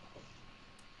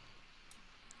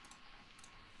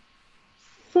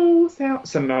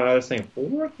 4,000. No, I was saying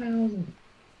 4,000.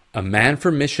 A man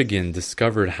from Michigan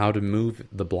discovered how to move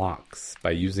the blocks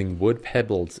by using wood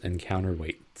pebbles and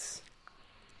counterweights.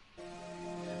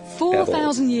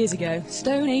 4,000 years ago,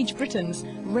 Stone Age Britons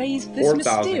raised this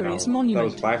mysterious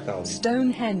monument,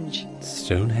 Stonehenge.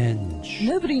 Stonehenge.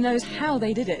 Nobody knows how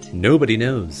they did it. Nobody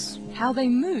knows. How they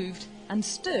moved and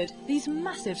stood these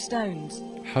massive stones.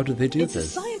 How did they do this?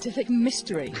 It's a scientific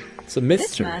mystery. It's a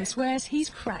mystery. This man swears he's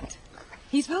cracked.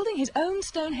 He's building his own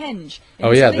Stonehenge.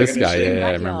 Oh yeah, this guy. Yeah,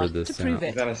 I remember this.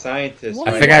 He's not a scientist.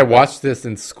 I think I watched this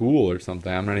in school or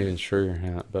something. I'm not even sure,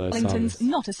 but I saw Wellington's this.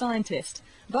 not a scientist,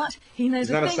 but he knows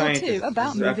he's a thing or two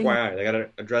about moving. FYI, they gotta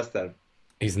address that.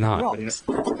 He's not.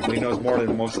 But he knows more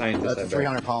than most scientists. That's a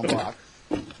 300-pound block.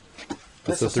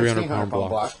 That's a 300-pound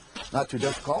block. Not too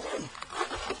difficult.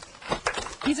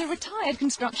 He's a retired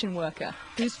construction worker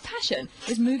whose passion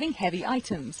is moving heavy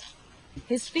items.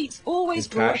 His feats always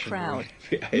draw a crowd,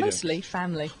 mostly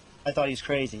family. I thought he's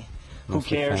crazy. Who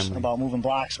cares about moving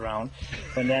blocks around?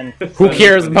 And then who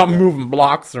cares about moving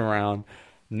blocks around?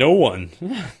 No one.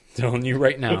 Telling you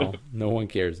right now, no one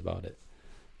cares about it.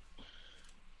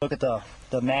 Look at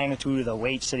the magnitude of the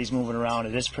weights that he's moving around.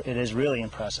 It is really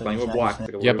impressive.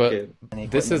 Yeah, but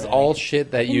this is all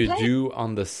shit that you do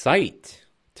on the site.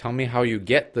 Tell me how you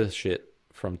get this shit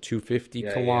from 250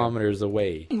 kilometers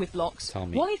away. With blocks, tell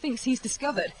me. Wally thinks he's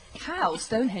discovered how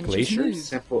Stonehenge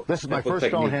Glaciers? is moved. This is my first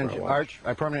Stonehenge arch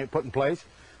I permanently put in place.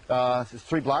 It's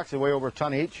 3 blocks. They weigh over a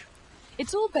ton each.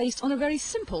 It's all based on a very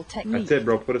simple technique. That's it,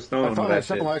 bro. Put a stone on that. I found a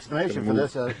simple explanation for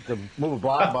this to move a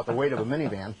block about the weight of a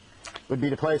minivan would be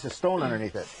to place a stone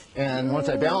underneath it. And once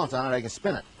I balance on it, I can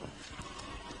spin it.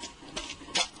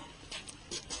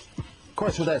 Of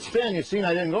course, with that spin, you've seen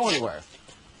I didn't go anywhere.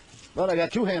 But I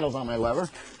got 2 handles on my lever,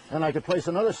 and I could place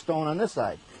another stone on this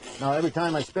side. Now, every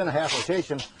time I spin a half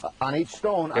rotation on each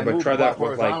stone, I move the block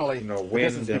horizontally,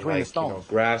 wind and between the stones.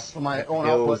 Grass. For my own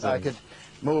output, I could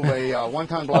move a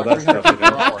 1-ton block 300 feet per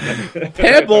hour.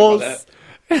 Pebbles!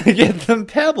 Get them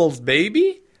pebbles,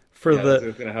 baby!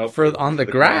 On the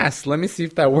grass. Let me see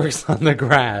if that works on the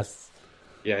grass.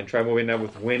 Yeah, and try moving that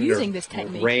with wind Using or this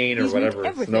technique, rain or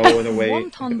whatever. Snow in the way.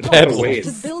 1-ton blocks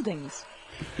to buildings.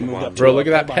 Bro, look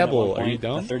at that pebble. Are you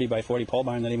dumb? A 30 by 40 pole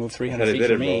barn that he moved 300 feet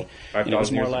for me. And it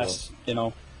was more or less,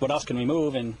 what else can we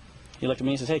move? And he looked at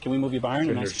me and says, hey, can we move your barn?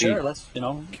 And I said, sure, let's,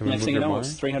 next thing you know,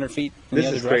 it's 300 feet in the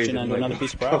other direction onto another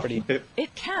piece of property.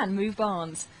 It can move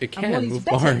barns. It can move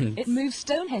barns. It moves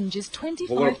Stonehenge's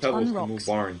 25-ton rocks. Move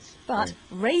barns. But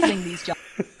raising these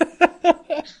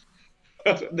giants...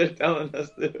 That's what they're telling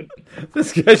us, dude.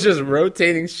 This guy's just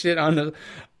rotating shit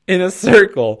in a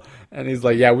circle, and he's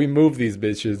like, "Yeah, we move these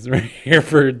bitches right here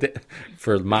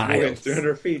for miles,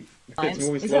 300 feet. It's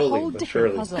moving slowly, but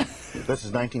surely." This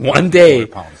is 19. One day,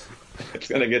 pounds. It's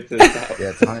gonna get to the top. Yeah,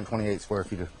 it's 128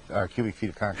 cubic feet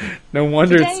of concrete. No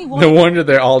wonder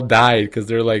they all died because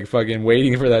they're like fucking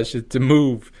waiting for that shit to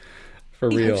move. For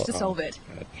real. He hopes to solve it.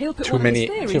 He'll put one of his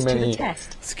theories to the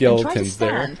test skeletons and try to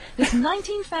stand this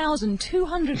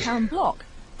 19,200-pound block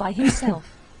by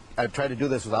himself. I've tried to do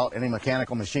this without any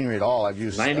mechanical machinery at all. I've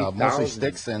used mostly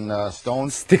sticks and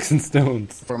stones. Sticks and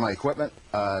stones. For my equipment.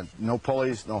 No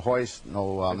pulleys, no hoist,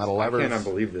 no metal levers. I cannot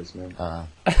believe this, man.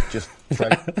 Just try.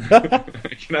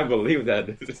 I cannot believe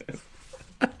that.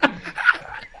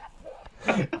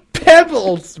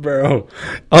 pebbles, bro.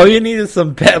 All you need is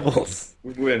some pebbles.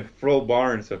 We went full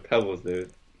barns of pebbles,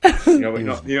 dude. You know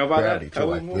about that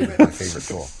pebble movement? My favorite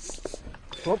tool.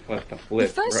 What the flip,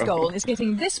 The first goal is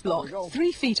getting this block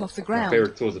 3 feet off the My ground.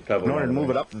 favorite tool is a pebble. In order to move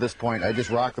it up to this point, I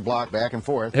just rock the block back and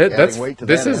forth. This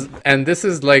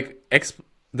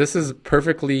This is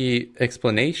perfectly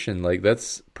explanation. Like,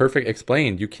 that's perfect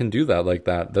explained. You can do that like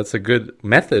that. That's a good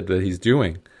method that he's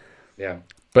doing. Yeah.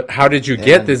 But how did you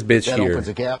get this bitch that here? opens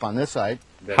a gap on this side.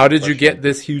 How did you get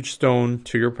this huge stone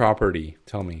to your property?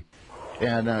 Tell me.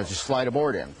 And just slide a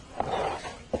board in.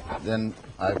 Then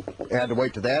I had to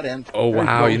wait to that end. Oh,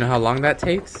 wow. You know how long that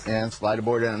takes? And slide a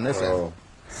board in on this end.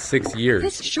 6 years.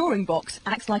 This shoring box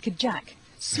acts like a jack,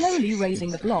 slowly raising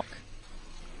the block.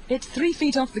 It's 3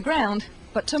 feet off the ground,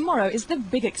 but tomorrow is the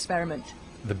big experiment.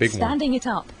 The big one. Standing it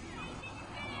up.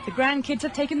 The grandkids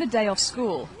have taken the day off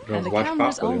school, and the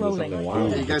cameras are rolling.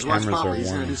 You guys watch Papa, he's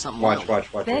going to do something Watch.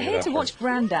 They're here to watch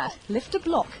Grandad lift a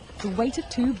block the weight of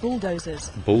 2 bulldozers.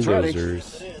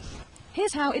 Bulldozers.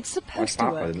 Here's how it's supposed to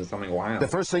work. The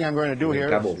first thing I'm going to do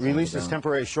here is release this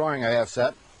temporary shoring I have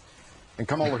set, and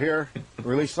come over here,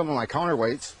 release some of my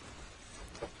counterweights,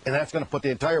 and that's going to put the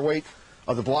entire weight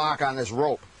of the block on this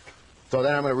rope. So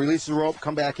then I'm going to release the rope,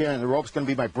 come back in, and the rope's going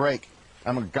to be my brake.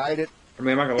 I'm going to guide it I'm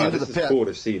not gonna lie, into this the is pit. cool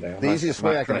to see. That. The easiest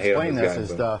way I can explain this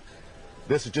is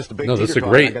this is just a big No, this is a teeter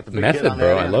totter. great I got the big method, kid on bro.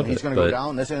 that I end, love He's it, going to go but-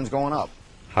 down, this end's going up.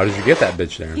 How did you get that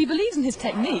bitch there? He believes in his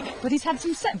technique, but he's had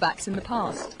some setbacks in the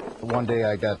past. One day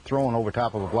I got thrown over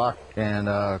top of a block, and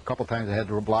a couple times I had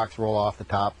the blocks roll off the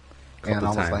top and Couple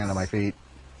almost times. land on my feet.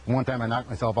 One time I knocked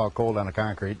myself out cold on the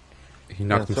concrete. He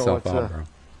knocked Yeah, so himself it's, out, bro.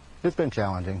 It's been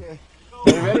challenging.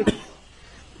 You ready?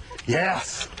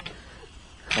 Yes.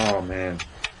 Oh man.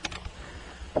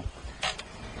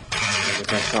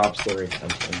 That's my top story.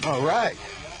 All right.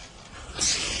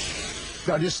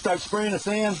 Now just start spraying the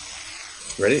sand.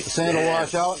 Ready? The sand will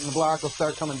wash out and the block will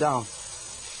start coming down.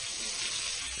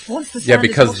 Once the Yeah, sand is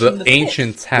because washed from the pit,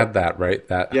 ancients had that, right?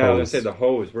 That Yeah, I was gonna hose. say the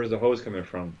hose. Where's the hose coming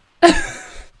from? Is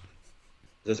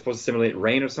it supposed to simulate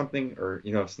rain or something, or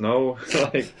snow?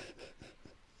 Like,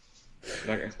 not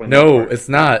gonna explain that No, part. it's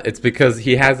not. It's because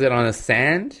he has it on a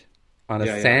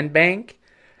Yeah. sandbank,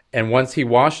 and once he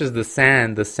washes the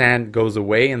sand goes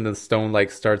away, and the stone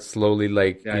starts slowly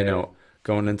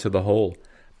going into the hole.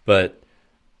 But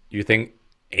you think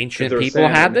ancient people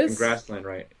had in this? grassland,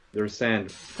 right? There's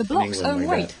sand. the in block's England own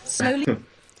like weight that. slowly.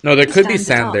 No, there could be Stand it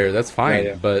sand up. there. That's fine.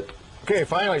 Yeah. But Okay,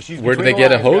 finally, she's where do between they get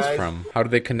the a hose lines, guys. from? How do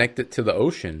they connect it to the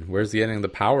ocean? Where's he getting the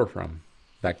power from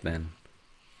back then?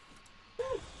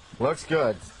 Looks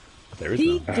good. There is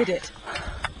He no. did it.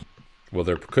 Well,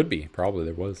 there could be. Probably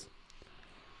there was.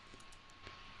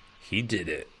 He did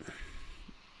it.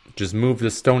 Just move the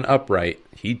stone upright.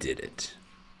 He did it.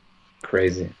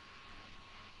 Crazy.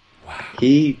 Wow.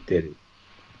 He did it.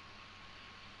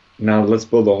 Now let's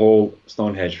build a whole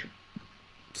Stonehenge.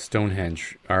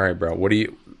 Stonehenge. All right, bro.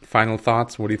 Final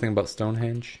thoughts? What do you think about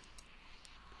Stonehenge?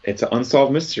 It's an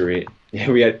unsolved mystery. We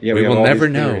we have will all never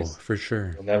these know theories. for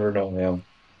sure. We'll never know, yeah.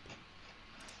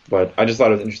 But I just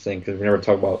thought it was interesting because we never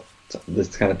talked about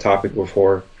this kind of topic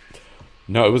before.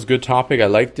 No, it was a good topic. I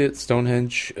liked it.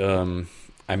 Stonehenge.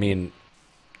 I mean,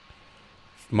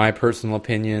 my personal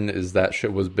opinion is that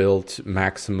shit was built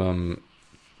maximum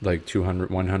 200,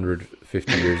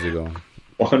 150 years ago.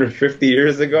 150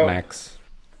 years ago? Max.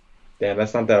 Damn,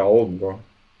 that's not that old, bro.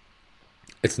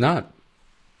 It's not.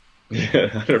 Yeah,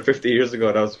 150 years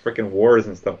ago, that was freaking wars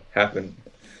and stuff happened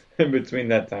in between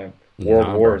that time. World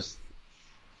Nah, wars.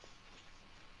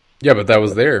 Yeah, but that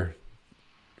was there,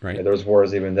 right? Yeah, there was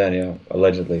wars even then, yeah,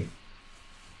 allegedly.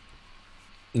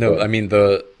 No, I mean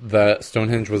the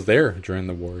Stonehenge was there during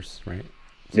the wars, right?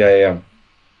 Yeah.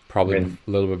 Probably I mean,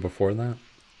 a little bit before that.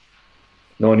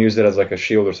 No one used it as like a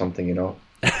shield or something,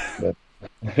 But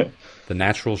The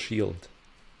natural shield.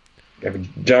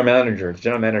 General manager.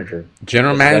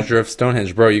 General manager of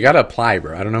Stonehenge, bro. You gotta apply,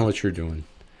 bro. I don't know what you're doing.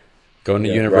 Going to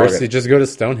Yeah, university, right. just go to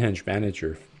Stonehenge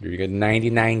manager. You get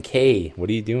 99K.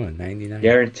 What are you doing? 99.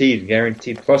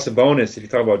 Guaranteed. Plus a bonus if you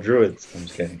talk about druids. I'm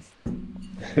just kidding.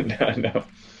 No.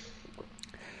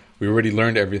 We already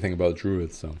learned everything about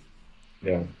druids, so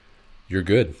Yeah. you're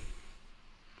good.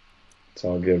 It's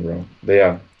all good, bro. But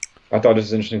yeah, I thought this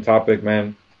was an interesting topic,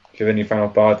 man. If you have any final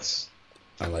thoughts.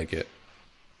 I like it.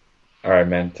 All right,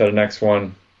 man. Till the next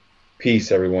one.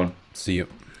 Peace, everyone. See you.